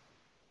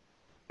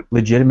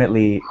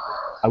legitimately...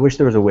 I wish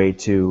there was a way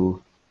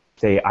to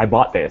say, I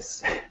bought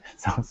this.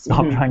 So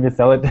stop trying to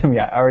sell it to me.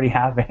 I already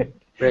have it.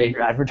 Right.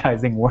 Your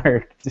advertising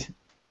worked.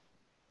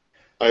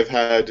 I've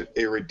had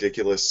a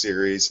ridiculous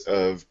series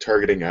of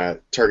targeted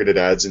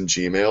ads in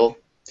Gmail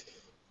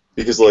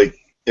because, like,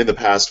 in the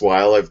past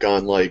while, I've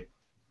gone like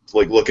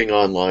looking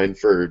online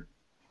for,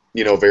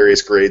 you know,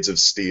 various grades of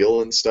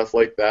steel and stuff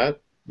like that.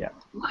 Yeah.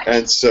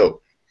 And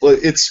so, well,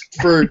 it's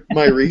for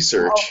my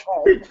research.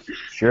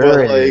 Sure.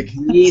 But, like,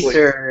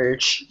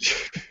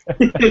 Research.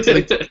 It's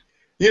like,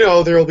 you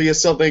know, there will be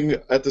something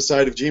at the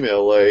side of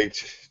Gmail like,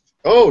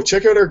 oh,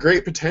 check out our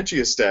great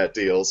Potentiostat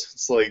deals.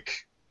 It's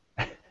like,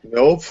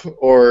 nope.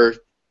 Or,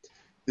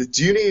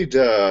 do you need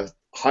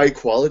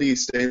high-quality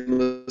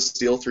stainless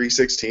steel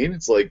 316?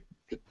 It's like,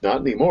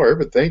 not anymore,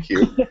 but thank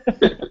you.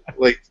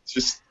 Like,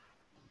 just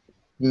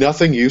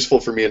nothing useful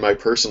for me in my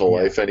personal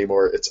life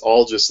anymore. It's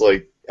all just,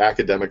 like,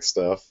 academic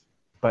stuff.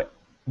 But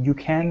you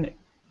can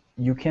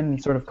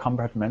sort of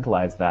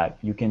compartmentalize that.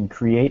 You can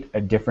create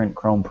a different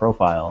Chrome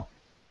profile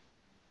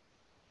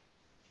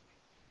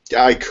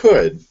I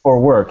could. or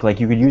work. Like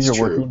you could use It's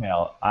your work true.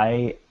 email.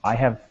 I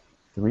have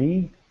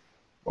 3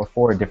 or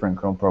 4 different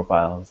Chrome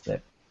profiles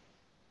that,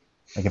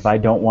 like, if I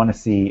don't want to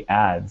see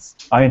ads.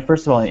 I mean,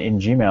 first of all, in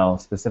Gmail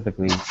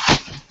specifically,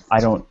 I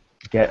don't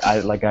get.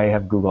 I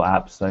have Google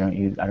Apps, so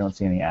I don't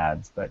see any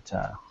ads. But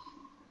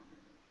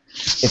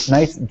it's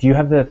nice. Do you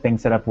have the thing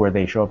set up where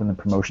they show up in the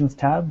promotions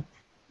tab?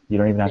 You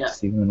don't even have Yeah. to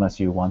see them unless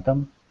you want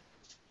them.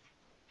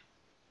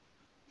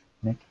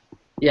 Nick?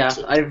 Yeah,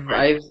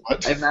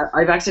 What?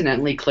 I've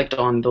accidentally clicked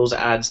on those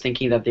ads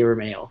thinking that they were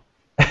mail.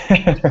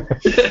 And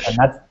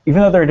that's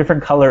even though they're a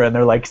different color and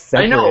they're like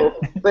separate. I know,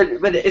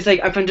 but it's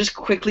like if I'm just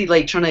quickly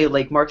like trying to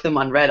like mark them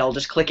unread, I'll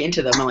just click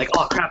into them. I'm like,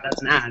 oh crap,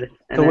 that's an ad.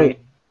 And So then, wait,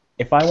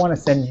 if I want to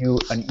send you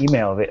an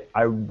email that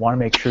I want to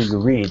make sure you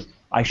read,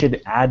 I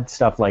should add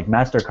stuff like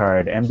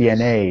MasterCard,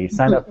 MBNA,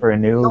 sign up for a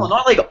new. no,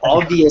 not like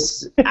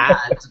obvious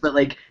ads, but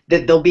like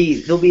they'll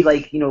be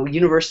like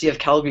University of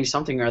Calgary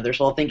something or other.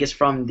 So I'll think it's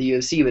from the U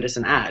of C, but it's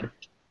an ad.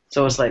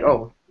 So it's like,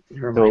 oh,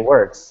 never So it mind.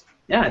 works.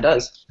 Yeah, it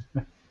does.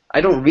 I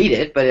don't read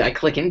it, but I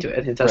click into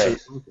it. If that's what Right.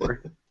 it's going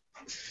for.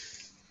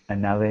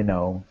 And now they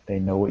know. They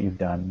know what you've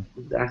done.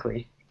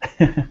 Exactly.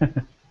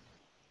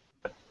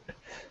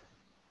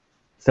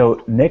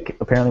 So Nick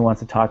apparently wants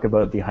to talk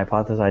about the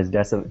hypothesized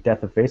death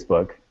of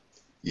Facebook.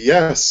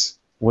 Yes.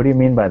 What do you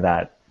mean by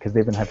that? Because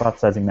they've been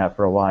hypothesizing that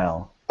for a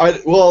while.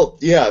 Well,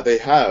 yeah, they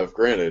have,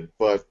 granted,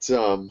 but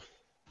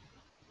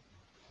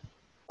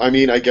I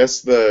mean, I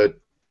guess the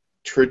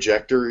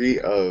trajectory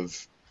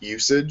of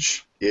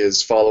usage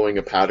is following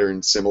a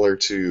pattern similar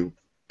to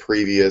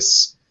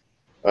previous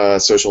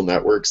social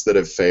networks that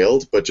have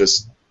failed, but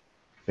just,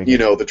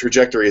 the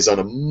trajectory is on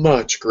a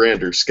much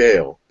grander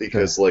scale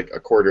because, like, a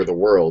quarter of the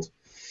world.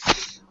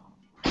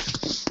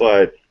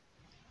 But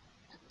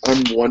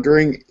I'm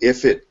wondering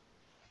if it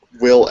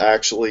will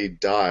actually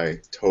die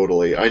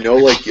totally. I know,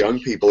 like, young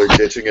people are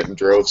ditching it in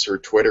droves for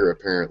Twitter,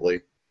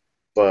 apparently,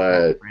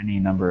 but For any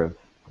number of,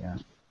 yeah.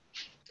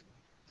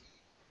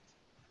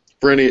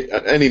 for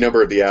any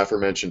number of the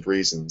aforementioned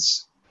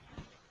reasons.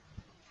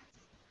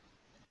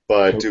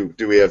 But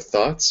do we have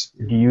thoughts?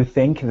 Do you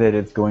think that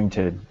it's going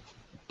to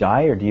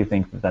die, or do you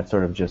think that that's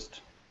sort of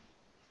just,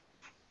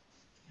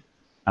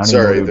 I don't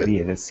even know what it would be.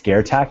 Is it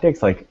scare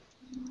tactics? Like,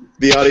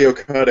 The audio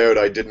cut out.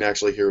 I didn't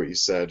actually hear what you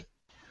said.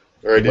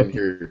 Or I didn't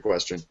hear your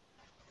question.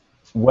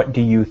 what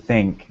do you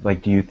think?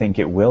 Like, do you think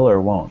it will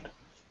or won't?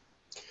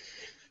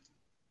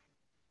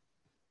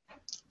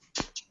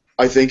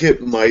 I think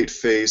it might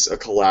face a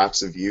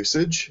collapse of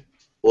usage.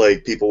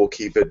 Like, people will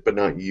keep it but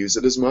not use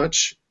it as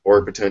much.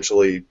 Or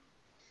potentially,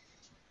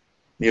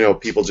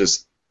 people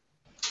just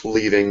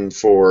leaving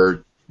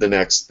for the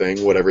next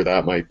thing, whatever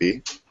that might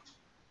be.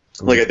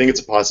 Like, I think it's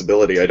a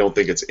possibility. I don't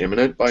think it's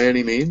imminent by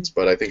any means,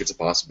 but I think it's a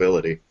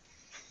possibility.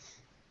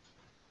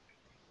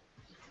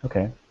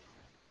 Okay.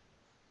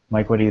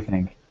 Mike, what do you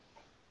think?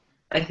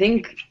 I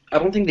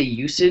don't think the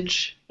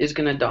usage is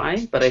going to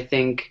die, but I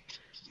think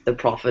the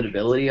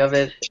profitability of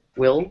it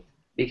will,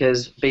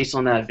 because based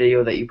on that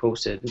video that you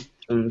posted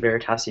from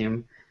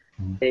Veritasium,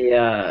 they,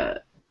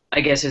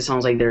 I guess it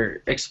sounds like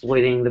they're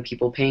exploiting the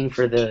people paying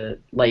for the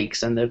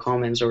likes and the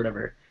comments or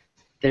whatever.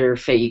 They're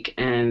fake,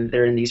 and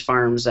they're in these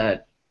farms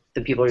that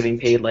the people are getting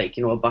paid like,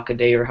 $1 a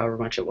day or however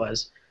much it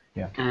was.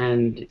 Yeah.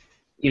 And,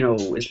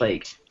 it's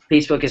like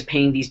Facebook is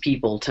paying these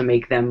people to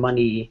make them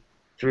money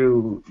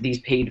through these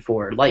paid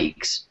for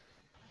likes.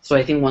 So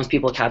I think once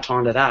people catch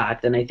on to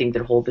that, then I think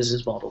their whole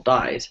business model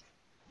dies.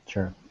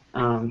 Sure.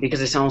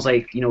 Because it sounds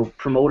like,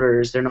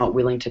 promoters, they're not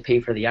willing to pay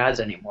for the ads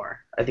anymore.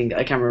 I can't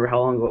remember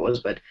how long ago it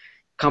was, but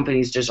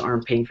companies just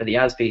aren't paying for the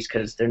ad space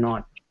because they're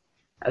not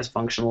as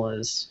functional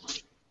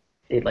as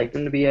they'd like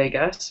them to be, I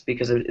guess,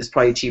 because it's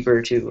probably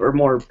cheaper or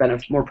more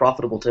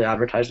profitable to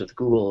advertise with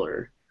Google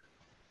or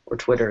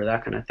Twitter,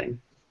 that kind of thing.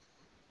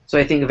 So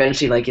I think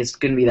eventually, like, it's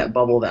going to be that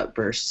bubble that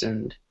bursts,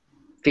 and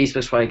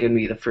Facebook's probably going to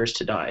be the first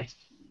to die,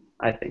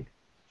 I think.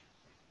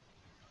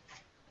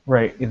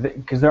 Right,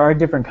 because there are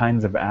different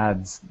kinds of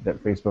ads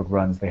that Facebook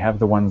runs. They have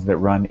the ones that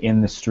run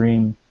in the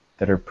stream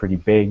that are pretty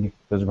big.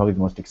 Those are probably the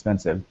most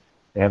expensive.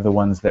 They have the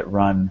ones that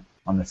run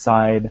on the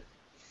side.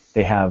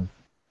 They have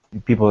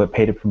people that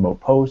pay to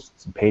promote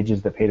posts,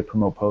 pages that pay to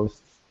promote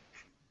posts.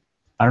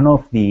 I don't know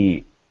if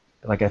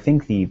I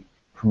think the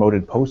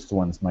promoted posts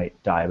ones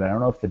might die, but I don't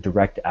know if the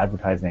direct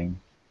advertising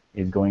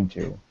is going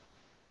to.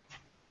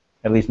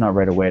 At least not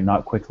right away,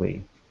 not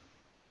quickly.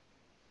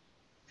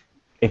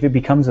 If it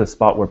becomes a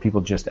spot where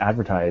people just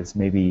advertise,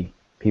 maybe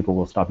people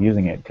will stop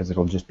using it because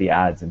it'll just be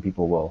ads and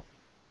people will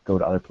go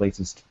to other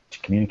places to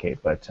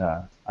communicate. But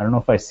I don't know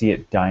if I see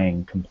it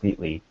dying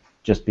completely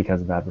just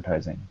because of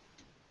advertising.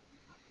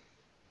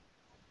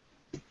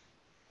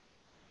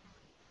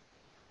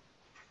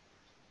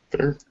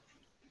 Fair.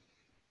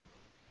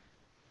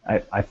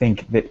 I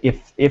think that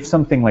if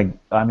something like,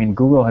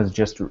 Google has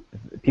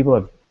people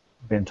have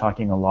been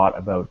talking a lot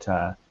about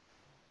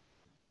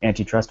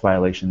antitrust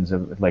violations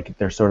of, like,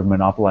 they're sort of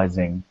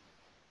monopolizing,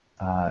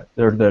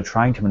 they're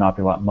trying to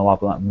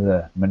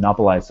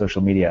monopolize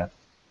social media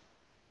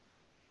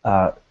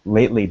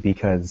lately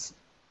because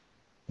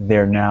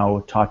they're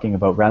now talking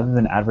about, rather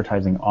than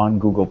advertising on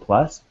Google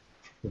Plus,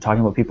 they're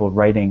talking about people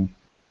writing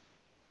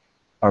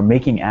or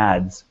making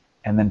ads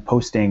and then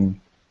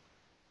posting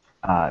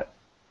it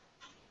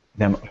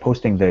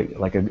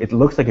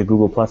looks like a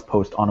Google Plus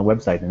post on a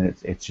website, and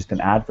it's just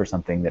an ad for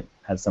something that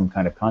has some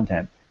kind of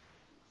content.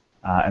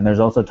 And there's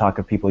also talk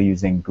of people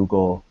using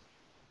Google,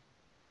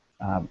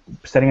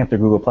 setting up their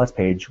Google Plus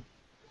page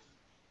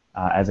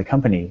as a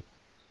company,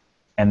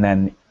 and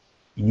then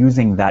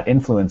using that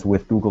influence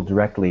with Google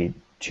directly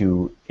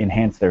to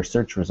enhance their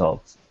search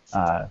results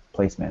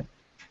placement.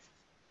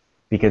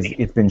 Because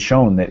it's been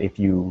shown that if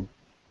you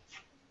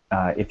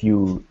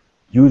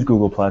use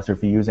Google Plus, or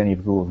if you use any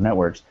of Google's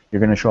networks, you're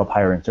going to show up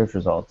higher in search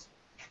results,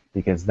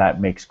 because that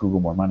makes Google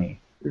more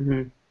money.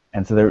 Mm-hmm.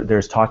 And so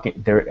there's talking.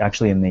 They're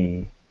actually, in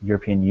the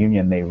European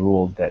Union, they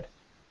ruled that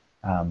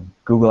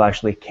Google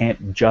actually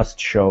can't just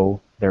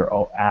show their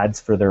ads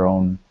for their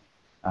own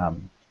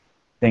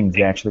things.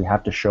 They actually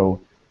have to show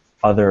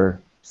other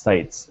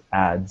sites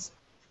ads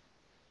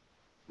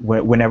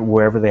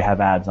wherever they have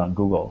ads on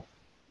Google.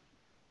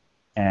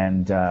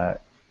 And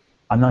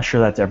I'm not sure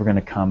that's ever going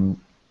to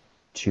come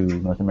to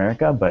North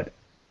America, but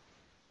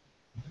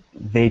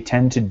they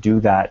tend to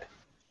do that.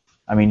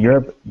 I mean,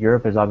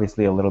 Europe is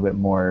obviously a little bit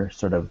more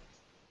sort of,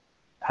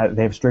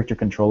 they have stricter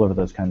control over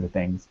those kinds of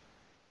things.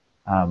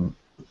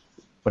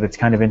 But it's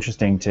kind of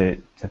interesting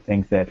to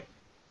think that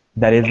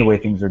is the way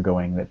things are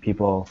going, that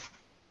people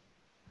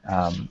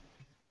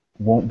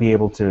won't be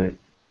able to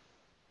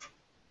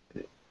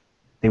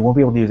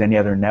use any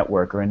other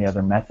network or any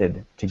other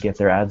method to get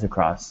their ads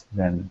across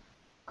than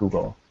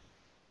Google.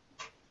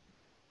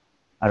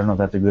 I don't know if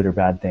that's a good or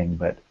bad thing,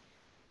 but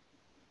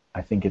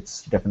I think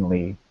it's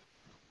definitely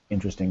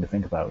interesting to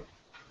think about.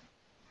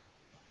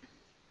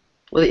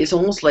 Well, it's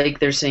almost like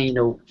they're saying,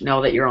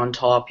 now that you're on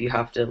top, you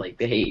have to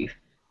behave.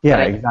 Yeah,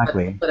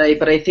 exactly. But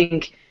I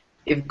think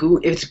if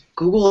Google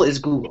is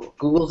Google.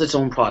 Google's its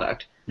own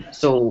product.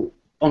 So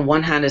on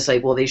one hand, it's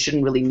like, well, they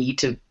shouldn't really need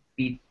to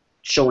be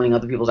showing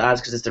other people's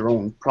ads because it's their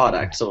own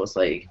product. So it's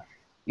like,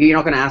 you're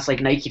not going to ask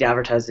Nike to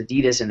advertise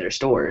Adidas in their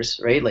stores,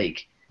 right?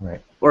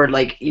 Right. Or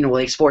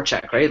Sport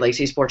Check, right?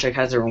 Say Sport Check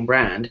has their own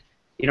brand.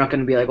 You're not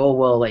going to be like, oh,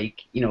 well,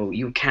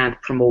 you can't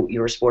promote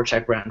your Sport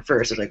Check brand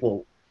first. It's like,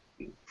 well,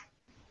 you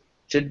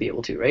should be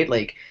able to,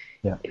 right?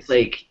 Yeah. It's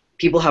like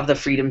people have the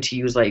freedom to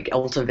use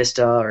Alta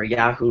Vista or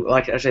Yahoo.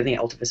 Actually, I think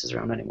Alta Vista is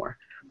around anymore.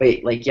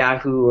 But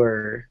Yahoo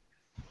or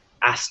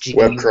AskGPU.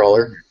 Web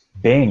crawler.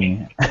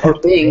 Bing. Or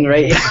Bing,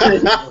 right?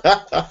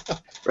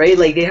 Right?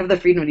 They have the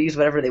freedom to use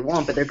whatever they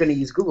want, but they're going to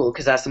use Google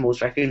because that's the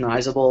most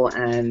recognizable,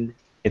 and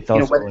it's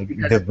also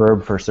the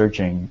verb for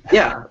searching.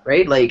 Yeah,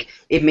 right?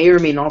 It may or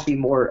may not be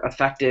more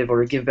effective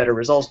or give better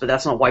results, but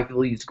that's not why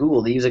people use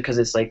Google. They use it because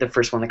it's the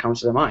first one that comes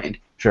to their mind.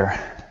 Sure.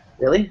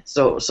 Really?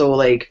 So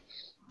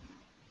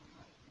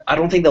I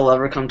don't think they'll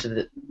ever come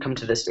to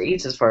the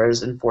States as far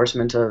as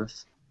enforcement of,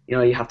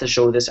 you have to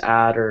show this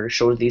ad or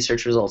show these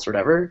search results or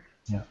whatever.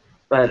 Yeah.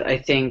 But I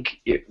think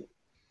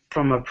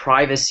from a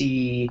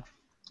privacy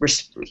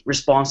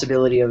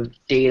responsibility of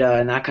data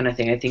and that kind of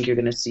thing, I think you're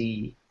going to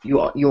see, you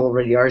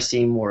already are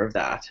seeing more of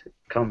that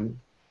come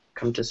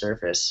to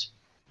surface.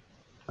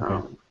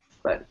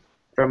 But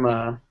from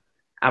a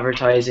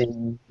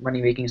advertising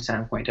money making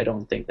standpoint, I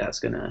don't think that's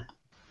gonna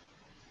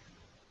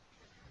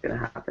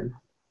happen.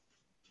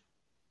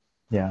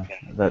 Yeah,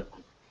 that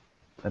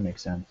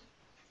makes sense.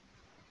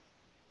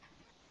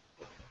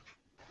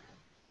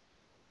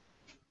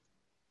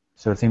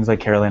 So it seems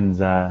like Carolyn's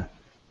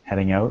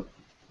heading out.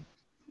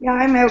 Yeah,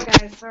 I'm out,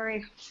 guys.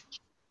 Sorry.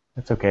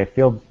 That's okay.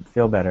 Feel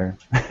better.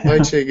 Bye,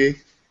 Chiggy.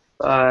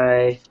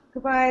 Bye.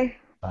 Goodbye.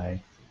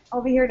 Bye.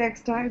 I'll be here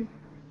next time.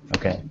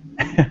 Okay.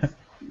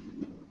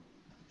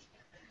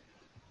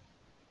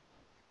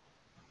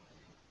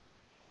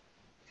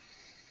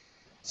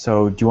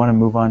 So do you want to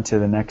move on to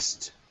the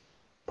next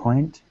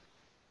point?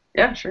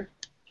 Yeah, sure.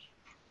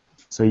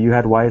 So you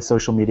had, why is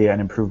social media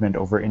an improvement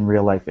over in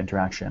real life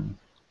interaction?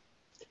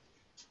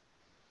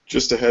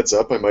 Just a heads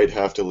up, I might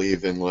have to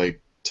leave in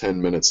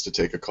 10 minutes to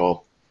take a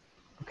call.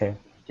 Okay.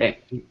 Okay.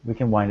 We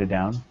can wind it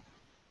down.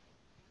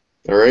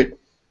 All right.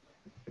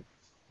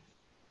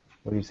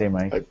 What do you say,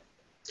 Mike?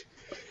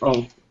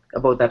 Oh,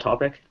 about that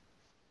topic?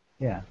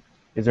 Yeah.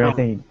 Is there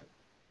anything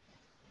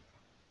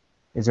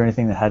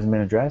that hasn't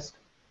been addressed?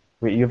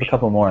 Wait, you have a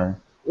couple more.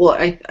 Well,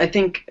 I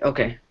think,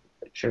 okay,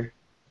 sure.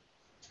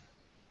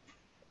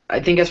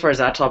 I think as far as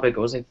that topic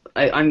goes,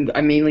 I'm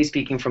mainly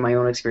speaking from my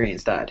own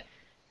experience that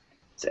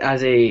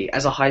as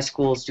a high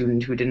school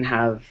student who didn't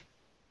have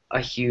a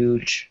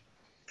huge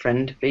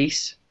friend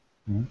base,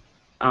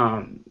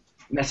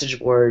 message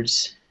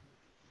boards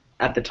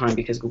at the time,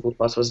 because Google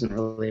Plus wasn't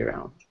really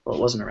around. Well,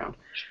 it wasn't around.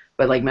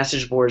 But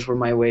message boards were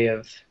my way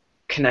of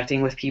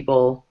connecting with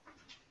people,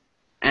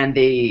 and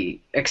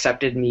they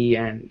accepted me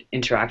and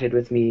interacted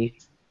with me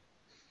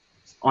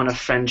on a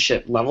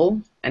friendship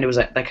level, and it was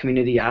that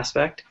community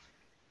aspect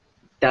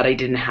that I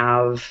didn't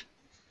have,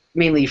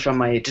 mainly from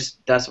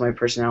that's my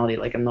personality.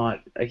 I'm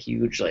not a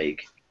huge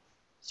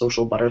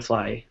social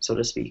butterfly, so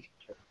to speak.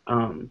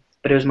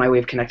 but it was my way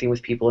of connecting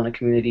with people in a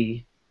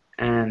community,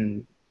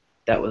 and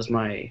those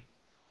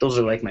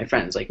are like my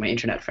friends, like my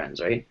internet friends,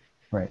 right?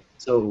 Right.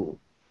 So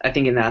I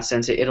think in that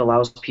sense, it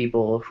allows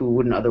people who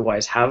wouldn't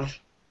otherwise have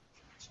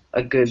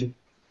a good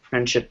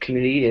friendship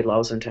community, it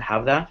allows them to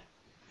have that.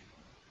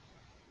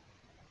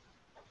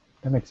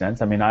 That makes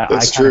sense. I mean, I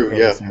That's kind of true, feel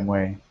yeah. the same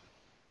way.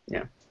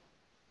 Yeah.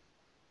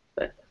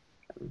 But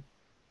I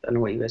don't know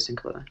what you guys think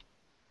about that,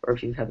 or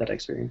if you've had that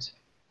experience.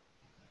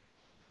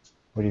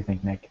 What do you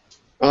think, Nick?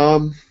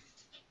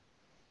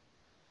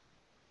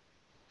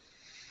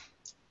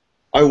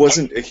 I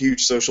wasn't a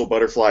huge social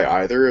butterfly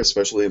either,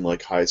 especially in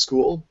like high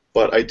school,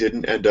 but I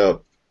didn't end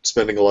up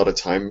spending a lot of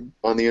time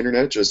on the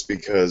internet just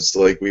because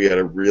like we had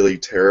a really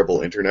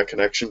terrible internet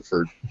connection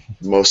for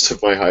most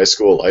of my high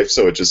school life,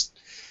 so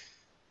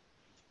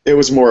it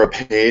was more a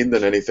pain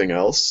than anything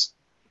else.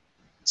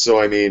 So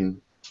I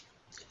mean,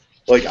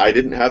 like I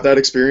didn't have that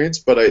experience,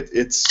 but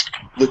it's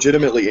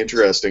legitimately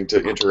interesting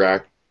to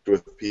interact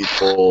with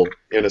people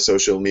in a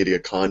social media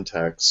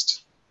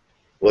context,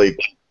 like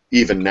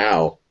even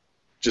now,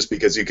 just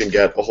because you can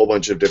get a whole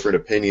bunch of different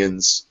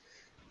opinions,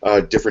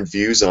 different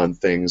views on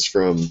things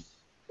from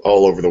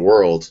all over the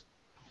world.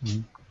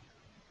 Mm-hmm.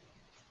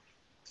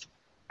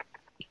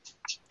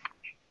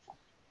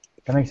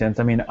 That makes sense.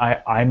 I mean,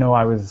 I know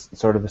I was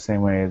sort of the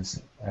same way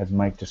as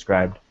Mike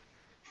described.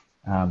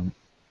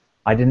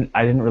 I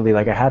didn't really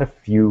like. I had a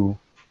few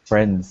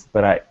friends,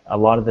 but a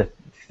lot of the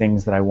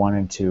things that I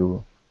wanted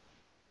to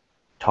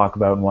talk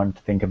about and wanted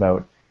to think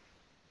about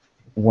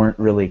weren't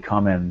really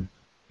common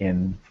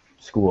in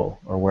school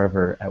or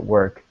wherever at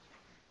work.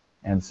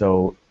 And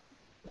so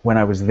when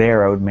I was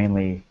there, I would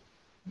mainly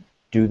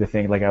do the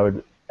thing, like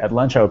at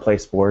lunch I would play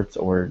sports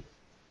or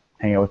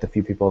hang out with a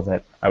few people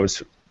that I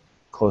was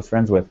close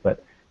friends with,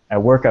 but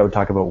at work I would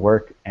talk about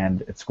work,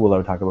 and at school I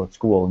would talk about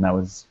school. And that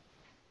was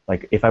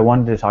like, if I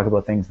wanted to talk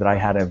about things that I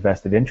had a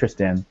vested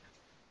interest in,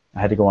 I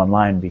had to go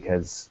online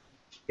because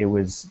it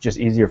was just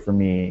easier for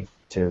me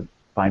to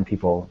find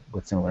people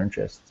with similar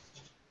interests.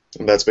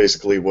 And that's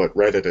basically what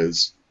Reddit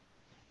is.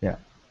 Yeah.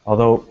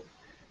 Although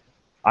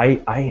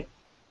I've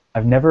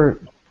never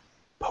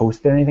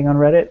posted anything on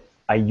Reddit.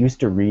 I used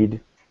to read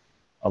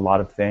a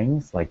lot of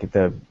things, like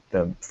the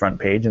front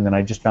page, and then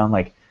I just found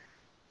like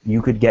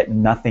you could get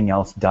nothing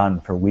else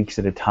done for weeks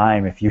at a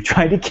time if you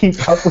tried to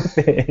keep up with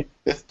it.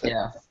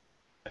 Yeah.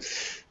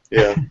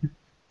 Yeah.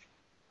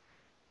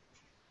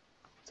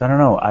 So I don't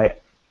know.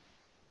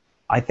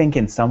 I think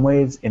in some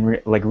ways,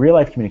 like real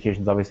life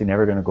communication is obviously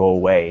never going to go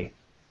away.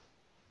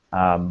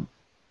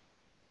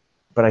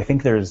 But I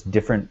think there's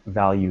different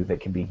value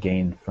that can be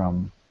gained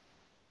from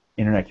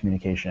internet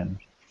communication,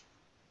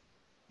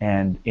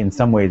 and in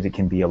some ways it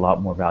can be a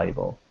lot more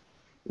valuable.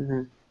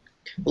 Mm-hmm.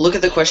 Well, look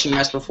at the question you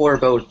asked before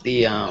about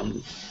the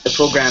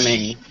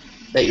programming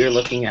that you're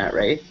looking at,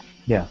 right?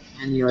 Yeah.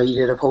 And you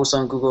did a post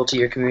on Google to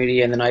your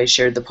community, and then I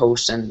shared the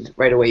post, and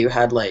right away you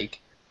had like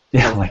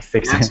like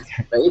 6 answers,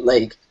 right?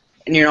 Like,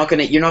 and you're not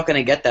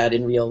gonna get that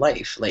in real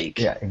life, like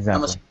yeah,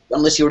 exactly.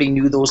 Unless you already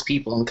knew those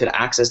people and could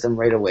access them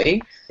right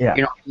away. Yeah.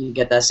 You're not gonna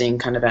get that same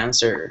kind of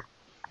answer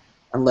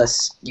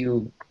unless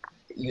you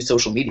use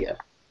social media.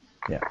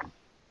 Yeah.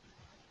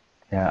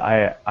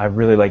 Yeah, I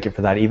really like it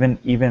for that.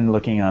 Even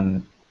looking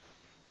on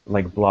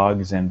like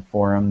blogs and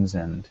forums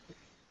and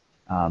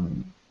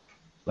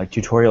like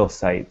tutorial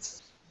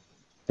sites,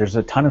 there's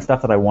a ton of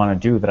stuff that I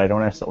want to do that I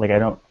don't necessarily, like I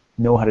don't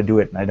know how to do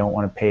it, and I don't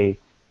want to pay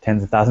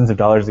tens of thousands of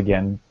dollars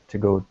again to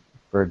go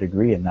for a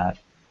degree in that,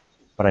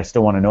 but I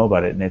still want to know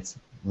about it, and it's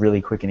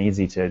really quick and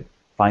easy to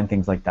find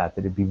things like that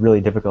it'd be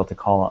really difficult to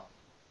call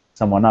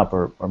someone up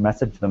or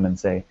message them and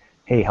say,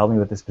 hey, help me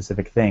with this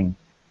specific thing,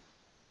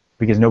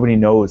 because nobody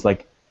knows,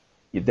 like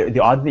the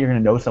odds that you're going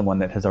to know someone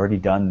that has already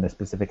done the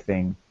specific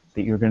thing,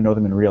 that you're going to know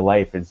them in real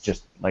life, is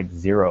just like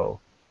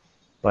zero.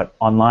 But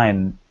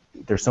online,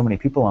 there's so many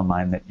people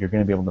online that you're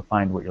going to be able to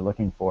find what you're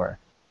looking for,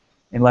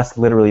 unless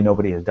literally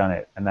nobody has done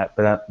it, and that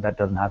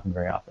doesn't happen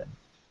very often.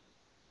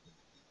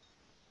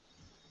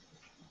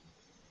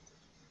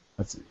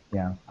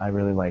 Yeah, I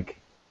really like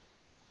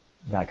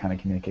that kind of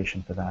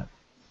communication for that.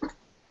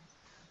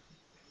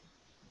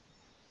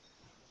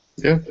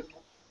 Yeah.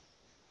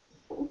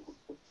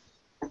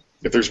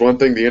 If there's one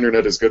thing the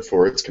internet is good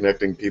for, it's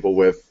connecting people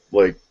with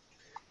like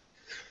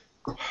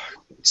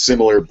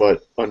similar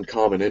but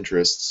uncommon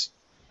interests.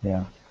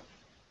 Yeah.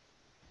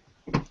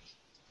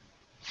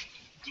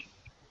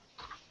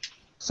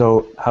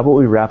 So how about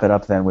we wrap it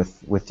up then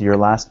with your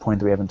last point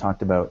that we haven't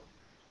talked about,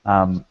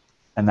 and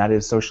that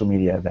is social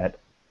media that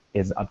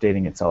is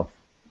updating itself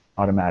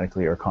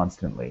automatically or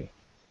constantly.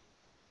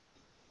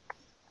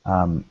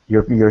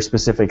 Your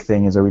specific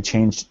thing is, are we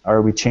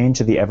chained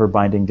to the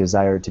ever-binding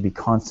desire to be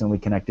constantly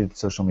connected to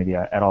social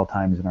media at all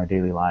times in our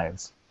daily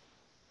lives?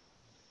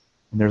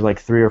 And there's like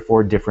 3 or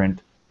 4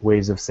 different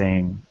ways of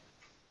saying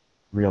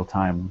real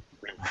time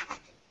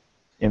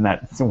in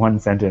that one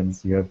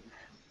sentence. You have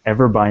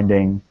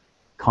ever-binding,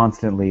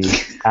 constantly,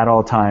 at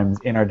all times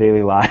in our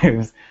daily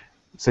lives.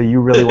 So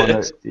you really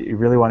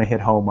want to hit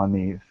home on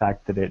the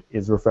fact that it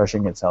is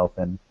refreshing itself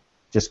and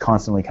just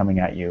constantly coming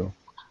at you.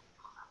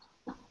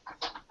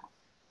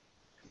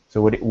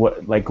 So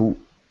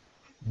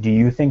do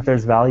you think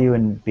there's value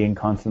in being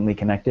constantly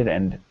connected,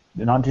 and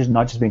not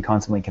just being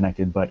constantly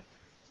connected, but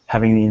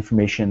having the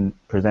information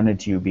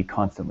presented to you be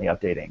constantly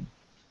updating?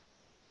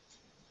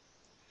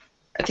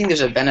 I think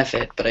there's a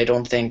benefit, but I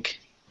don't think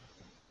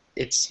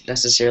it's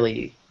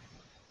necessarily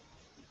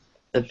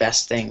the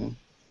best thing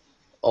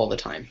all the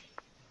time.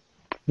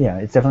 Yeah,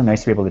 it's definitely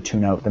nice to be able to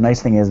tune out. The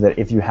nice thing is that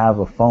if you have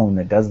a phone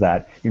that does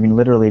that, you can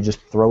literally just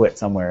throw it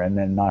somewhere and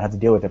then not have to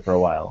deal with it for a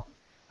while.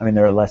 I mean,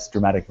 there are less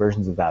dramatic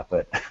versions of that,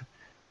 but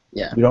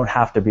Yeah. you don't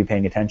have to be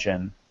paying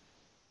attention.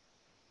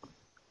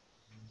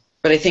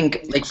 But I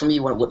think, like, for me,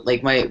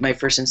 like my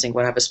first instinct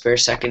when I have a spare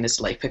second is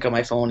to like pick up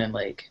my phone and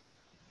like,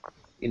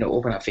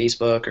 open up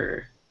Facebook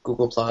or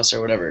Google Plus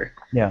or whatever.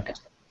 Yeah.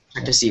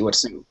 And to see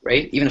what's new,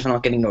 right? Even if I'm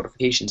not getting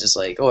notifications, it's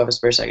like, oh, I have a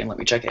spare second, let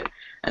me check it.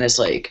 And it's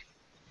like,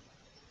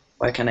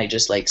 why can't I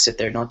just like sit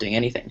there not doing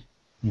anything?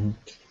 Mm-hmm.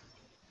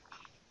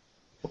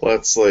 Well,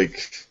 that's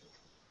like,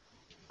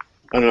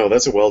 I don't know,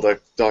 that's a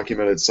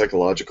well-documented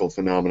psychological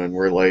phenomenon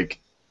where, like,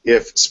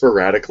 if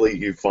sporadically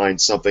you find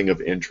something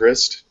of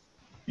interest,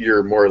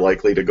 you're more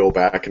likely to go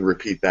back and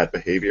repeat that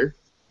behavior.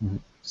 Mm-hmm.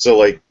 So,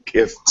 like,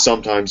 if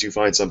sometimes you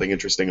find something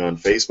interesting on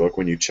Facebook,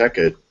 when you check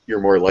it, you're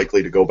more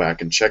likely to go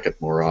back and check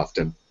it more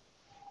often.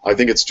 I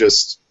think it's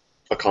just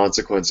a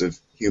consequence of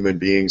human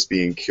beings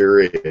being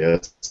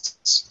curious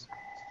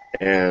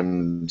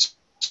and,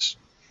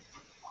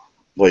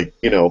 like,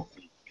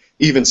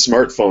 even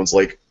smartphones,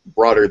 like,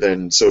 broader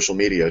than social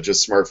media,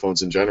 just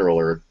smartphones in general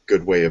are a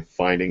good way of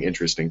finding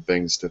interesting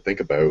things to think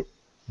about.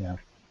 Yeah.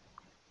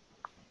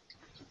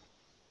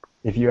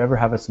 If you ever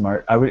have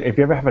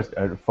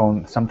a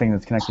phone, something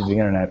that's connected to the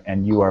internet,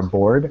 and you are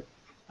bored,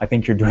 I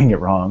think you're doing it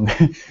wrong.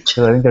 Because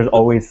I think there's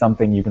always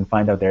something you can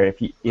find out there.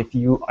 If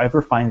you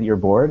ever find that you're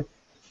bored,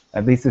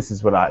 at least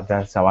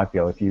that's how I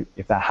feel.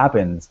 If that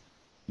happens,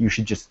 you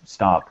should just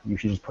stop. You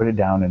should just put it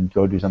down and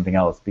go do something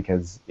else,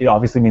 because it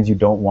obviously means you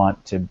don't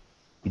want to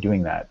be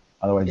doing that.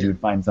 Otherwise, you would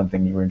find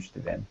something you were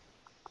interested in.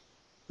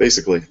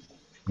 Basically.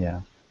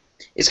 Yeah.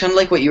 It's kind of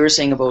like what you were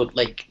saying about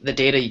like the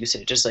data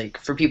usage. Just like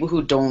for people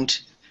who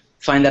don't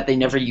find that they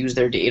never use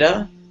their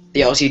data,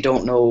 they obviously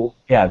don't know.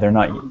 Yeah, they're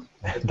not.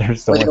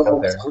 There's so much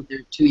out there. Out there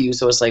to you,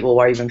 so it's like, well,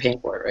 why are you even paying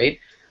for it, right?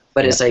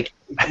 But it's like,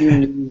 if you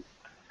knew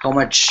how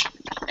much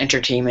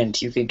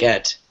entertainment you could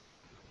get,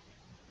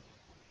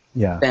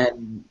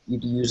 then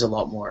you'd use a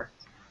lot more,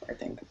 I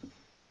think.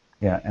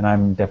 Yeah, and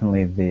I'm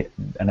definitely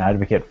an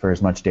advocate for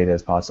as much data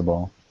as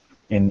possible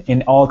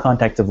in all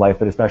contexts of life,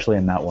 but especially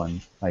in that one.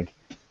 Like,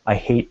 I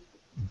hate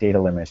data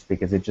limits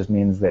because it just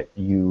means that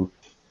you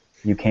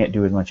can't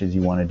do as much as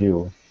you want to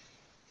do.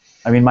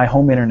 I mean, my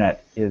home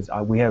internet is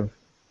we have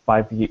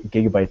 5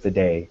 gigabytes a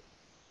day.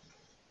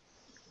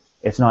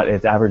 It's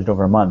averaged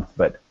over a month,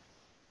 but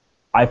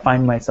I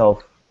find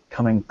myself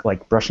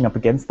brushing up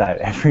against that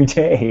every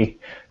day.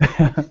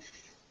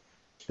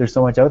 There's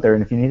so much out there,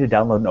 and if you need to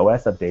download an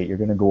OS update, you're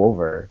going to go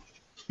over.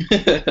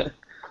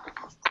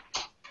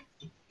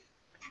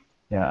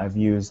 Yeah,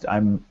 it's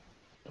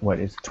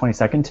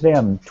 22nd today?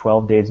 I'm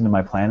 12 days into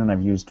my plan, and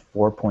I've used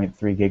 4.3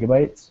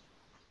 gigabytes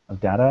of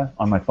data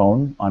on my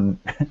phone. I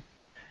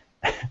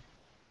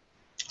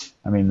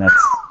mean,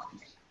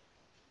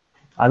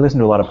 I listen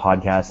to a lot of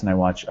podcasts, and I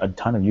watch a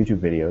ton of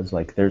YouTube videos.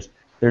 Like, there's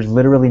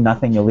literally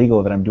nothing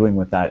illegal that I'm doing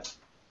with that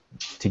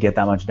to get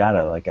that much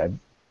data. Like,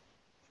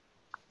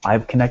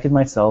 I've connected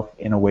myself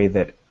in a way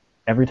that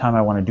every time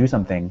I want to do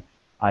something,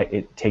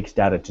 it takes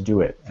data to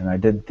do it. And I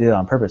did it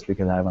on purpose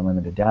because I have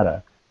unlimited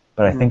data.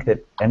 But I think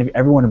that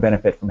everyone would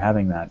benefit from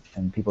having that,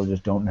 and people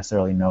just don't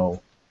necessarily know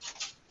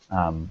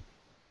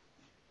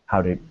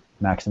how to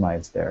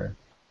maximize their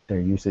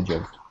usage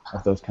of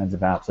those kinds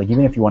of apps. Like,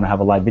 even if you want to have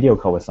a live video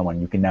call with someone,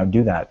 you can now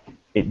do that.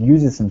 It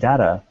uses some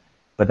data,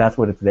 but that's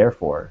what it's there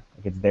for.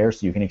 Like, it's there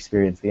so you can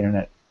experience the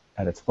internet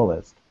at its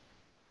fullest.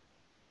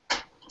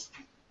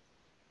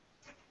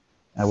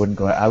 I would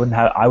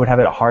have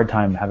a hard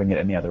time having it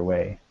any other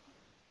way.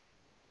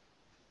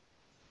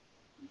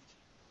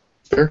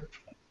 Sure.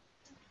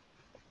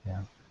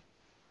 Yeah.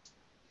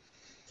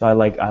 So I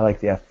like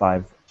the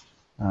F5.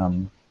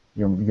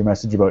 Your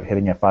message about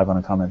hitting F5 on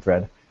a comment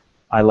thread.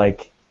 I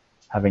like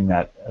having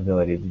that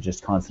ability to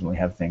just constantly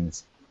have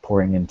things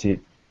pouring into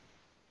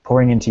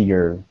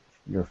your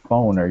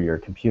phone or your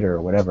computer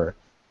or whatever,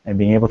 and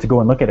being able to go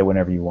and look at it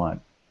whenever you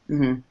want.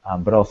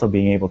 Mm-hmm. But also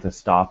being able to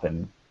stop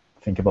and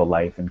think about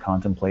life and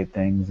contemplate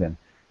things and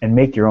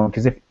make your own.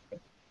 Because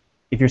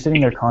if you're sitting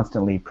there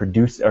constantly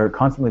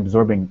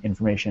absorbing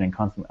information and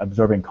constantly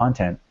absorbing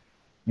content,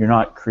 you're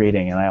not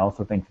creating. And I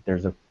also think that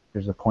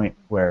there's a point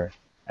where,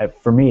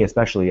 for me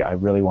especially, I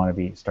really want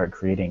to start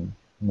creating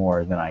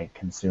more than I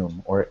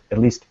consume, or at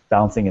least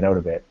balancing it out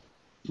a bit.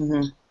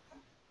 Mm-hmm.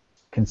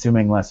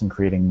 Consuming less and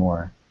creating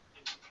more.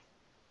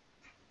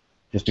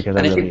 Just because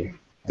I really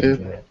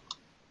enjoy it.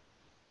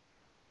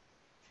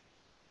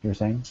 You were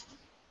saying?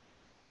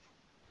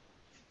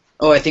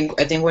 Oh, I think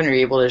when you're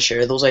able to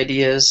share those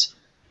ideas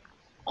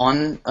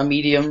on a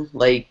medium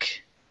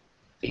like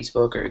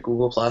Facebook or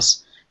Google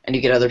Plus, and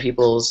you get other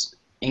people's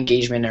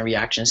engagement and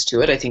reactions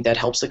to it. I think that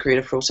helps the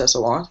creative process a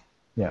lot.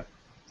 Yeah.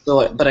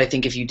 So, but I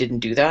think if you didn't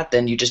do that,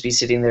 then you'd just be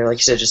sitting there, like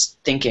you said, just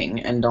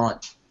thinking and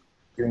not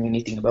doing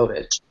anything about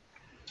it.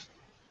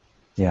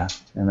 Yeah,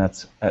 and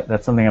that's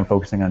something I'm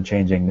focusing on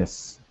changing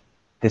this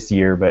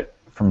year, but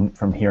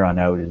from here on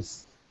out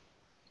is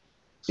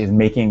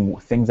making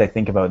things I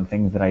think about and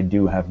things that I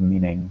do have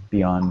meaning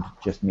beyond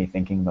just me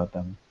thinking about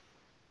them.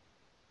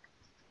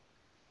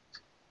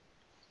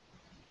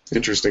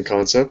 Interesting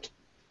concept.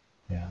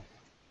 Yeah.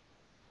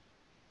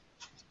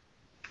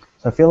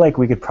 So I feel like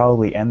we could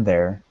probably end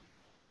there.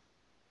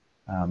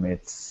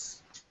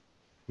 It's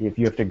if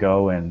you have to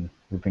go, and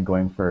we've been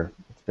going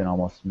it's been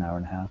almost an hour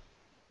and a half.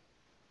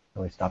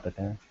 So we stop it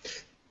there.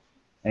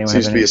 Anyone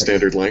Seems have to be any a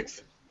standard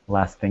length.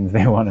 last things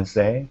they want to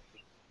say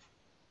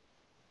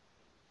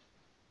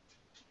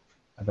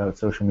about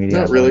social media?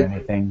 Not about really.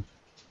 anything?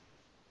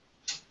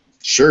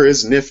 Sure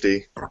is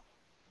nifty.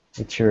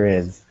 It sure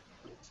is.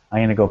 I'm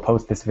going to go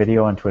post this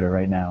video on Twitter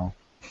right now.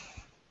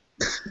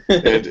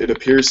 And it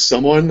appears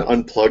someone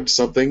unplugged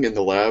something in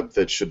the lab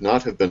that should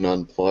not have been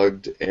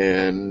unplugged,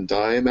 and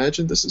I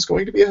imagine this is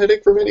going to be a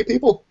headache for many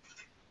people.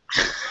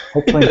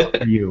 Hopefully not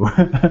for you.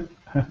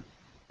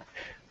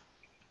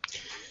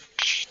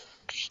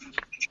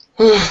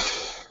 Well,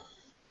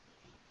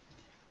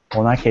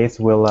 in that case,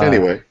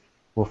 Anyway,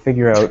 we'll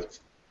figure out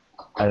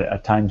a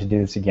time to do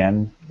this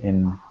again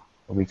in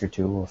a week or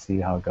two. We'll see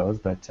how it goes,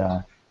 but it's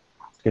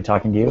good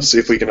talking to you. we'll see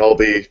if we can all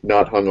be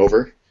not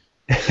hungover.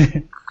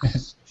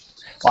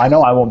 Well, I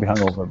know I won't be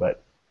hungover,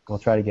 but we'll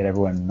try to get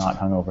everyone not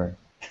hungover.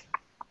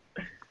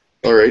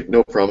 All right,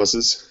 no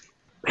promises.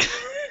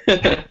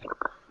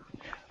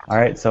 All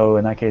right, so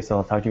in that case,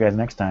 I'll talk to you guys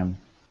next time.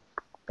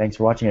 Thanks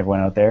for watching,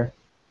 everyone out there.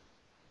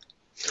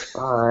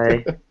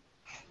 Bye.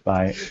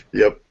 Bye.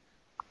 Yep.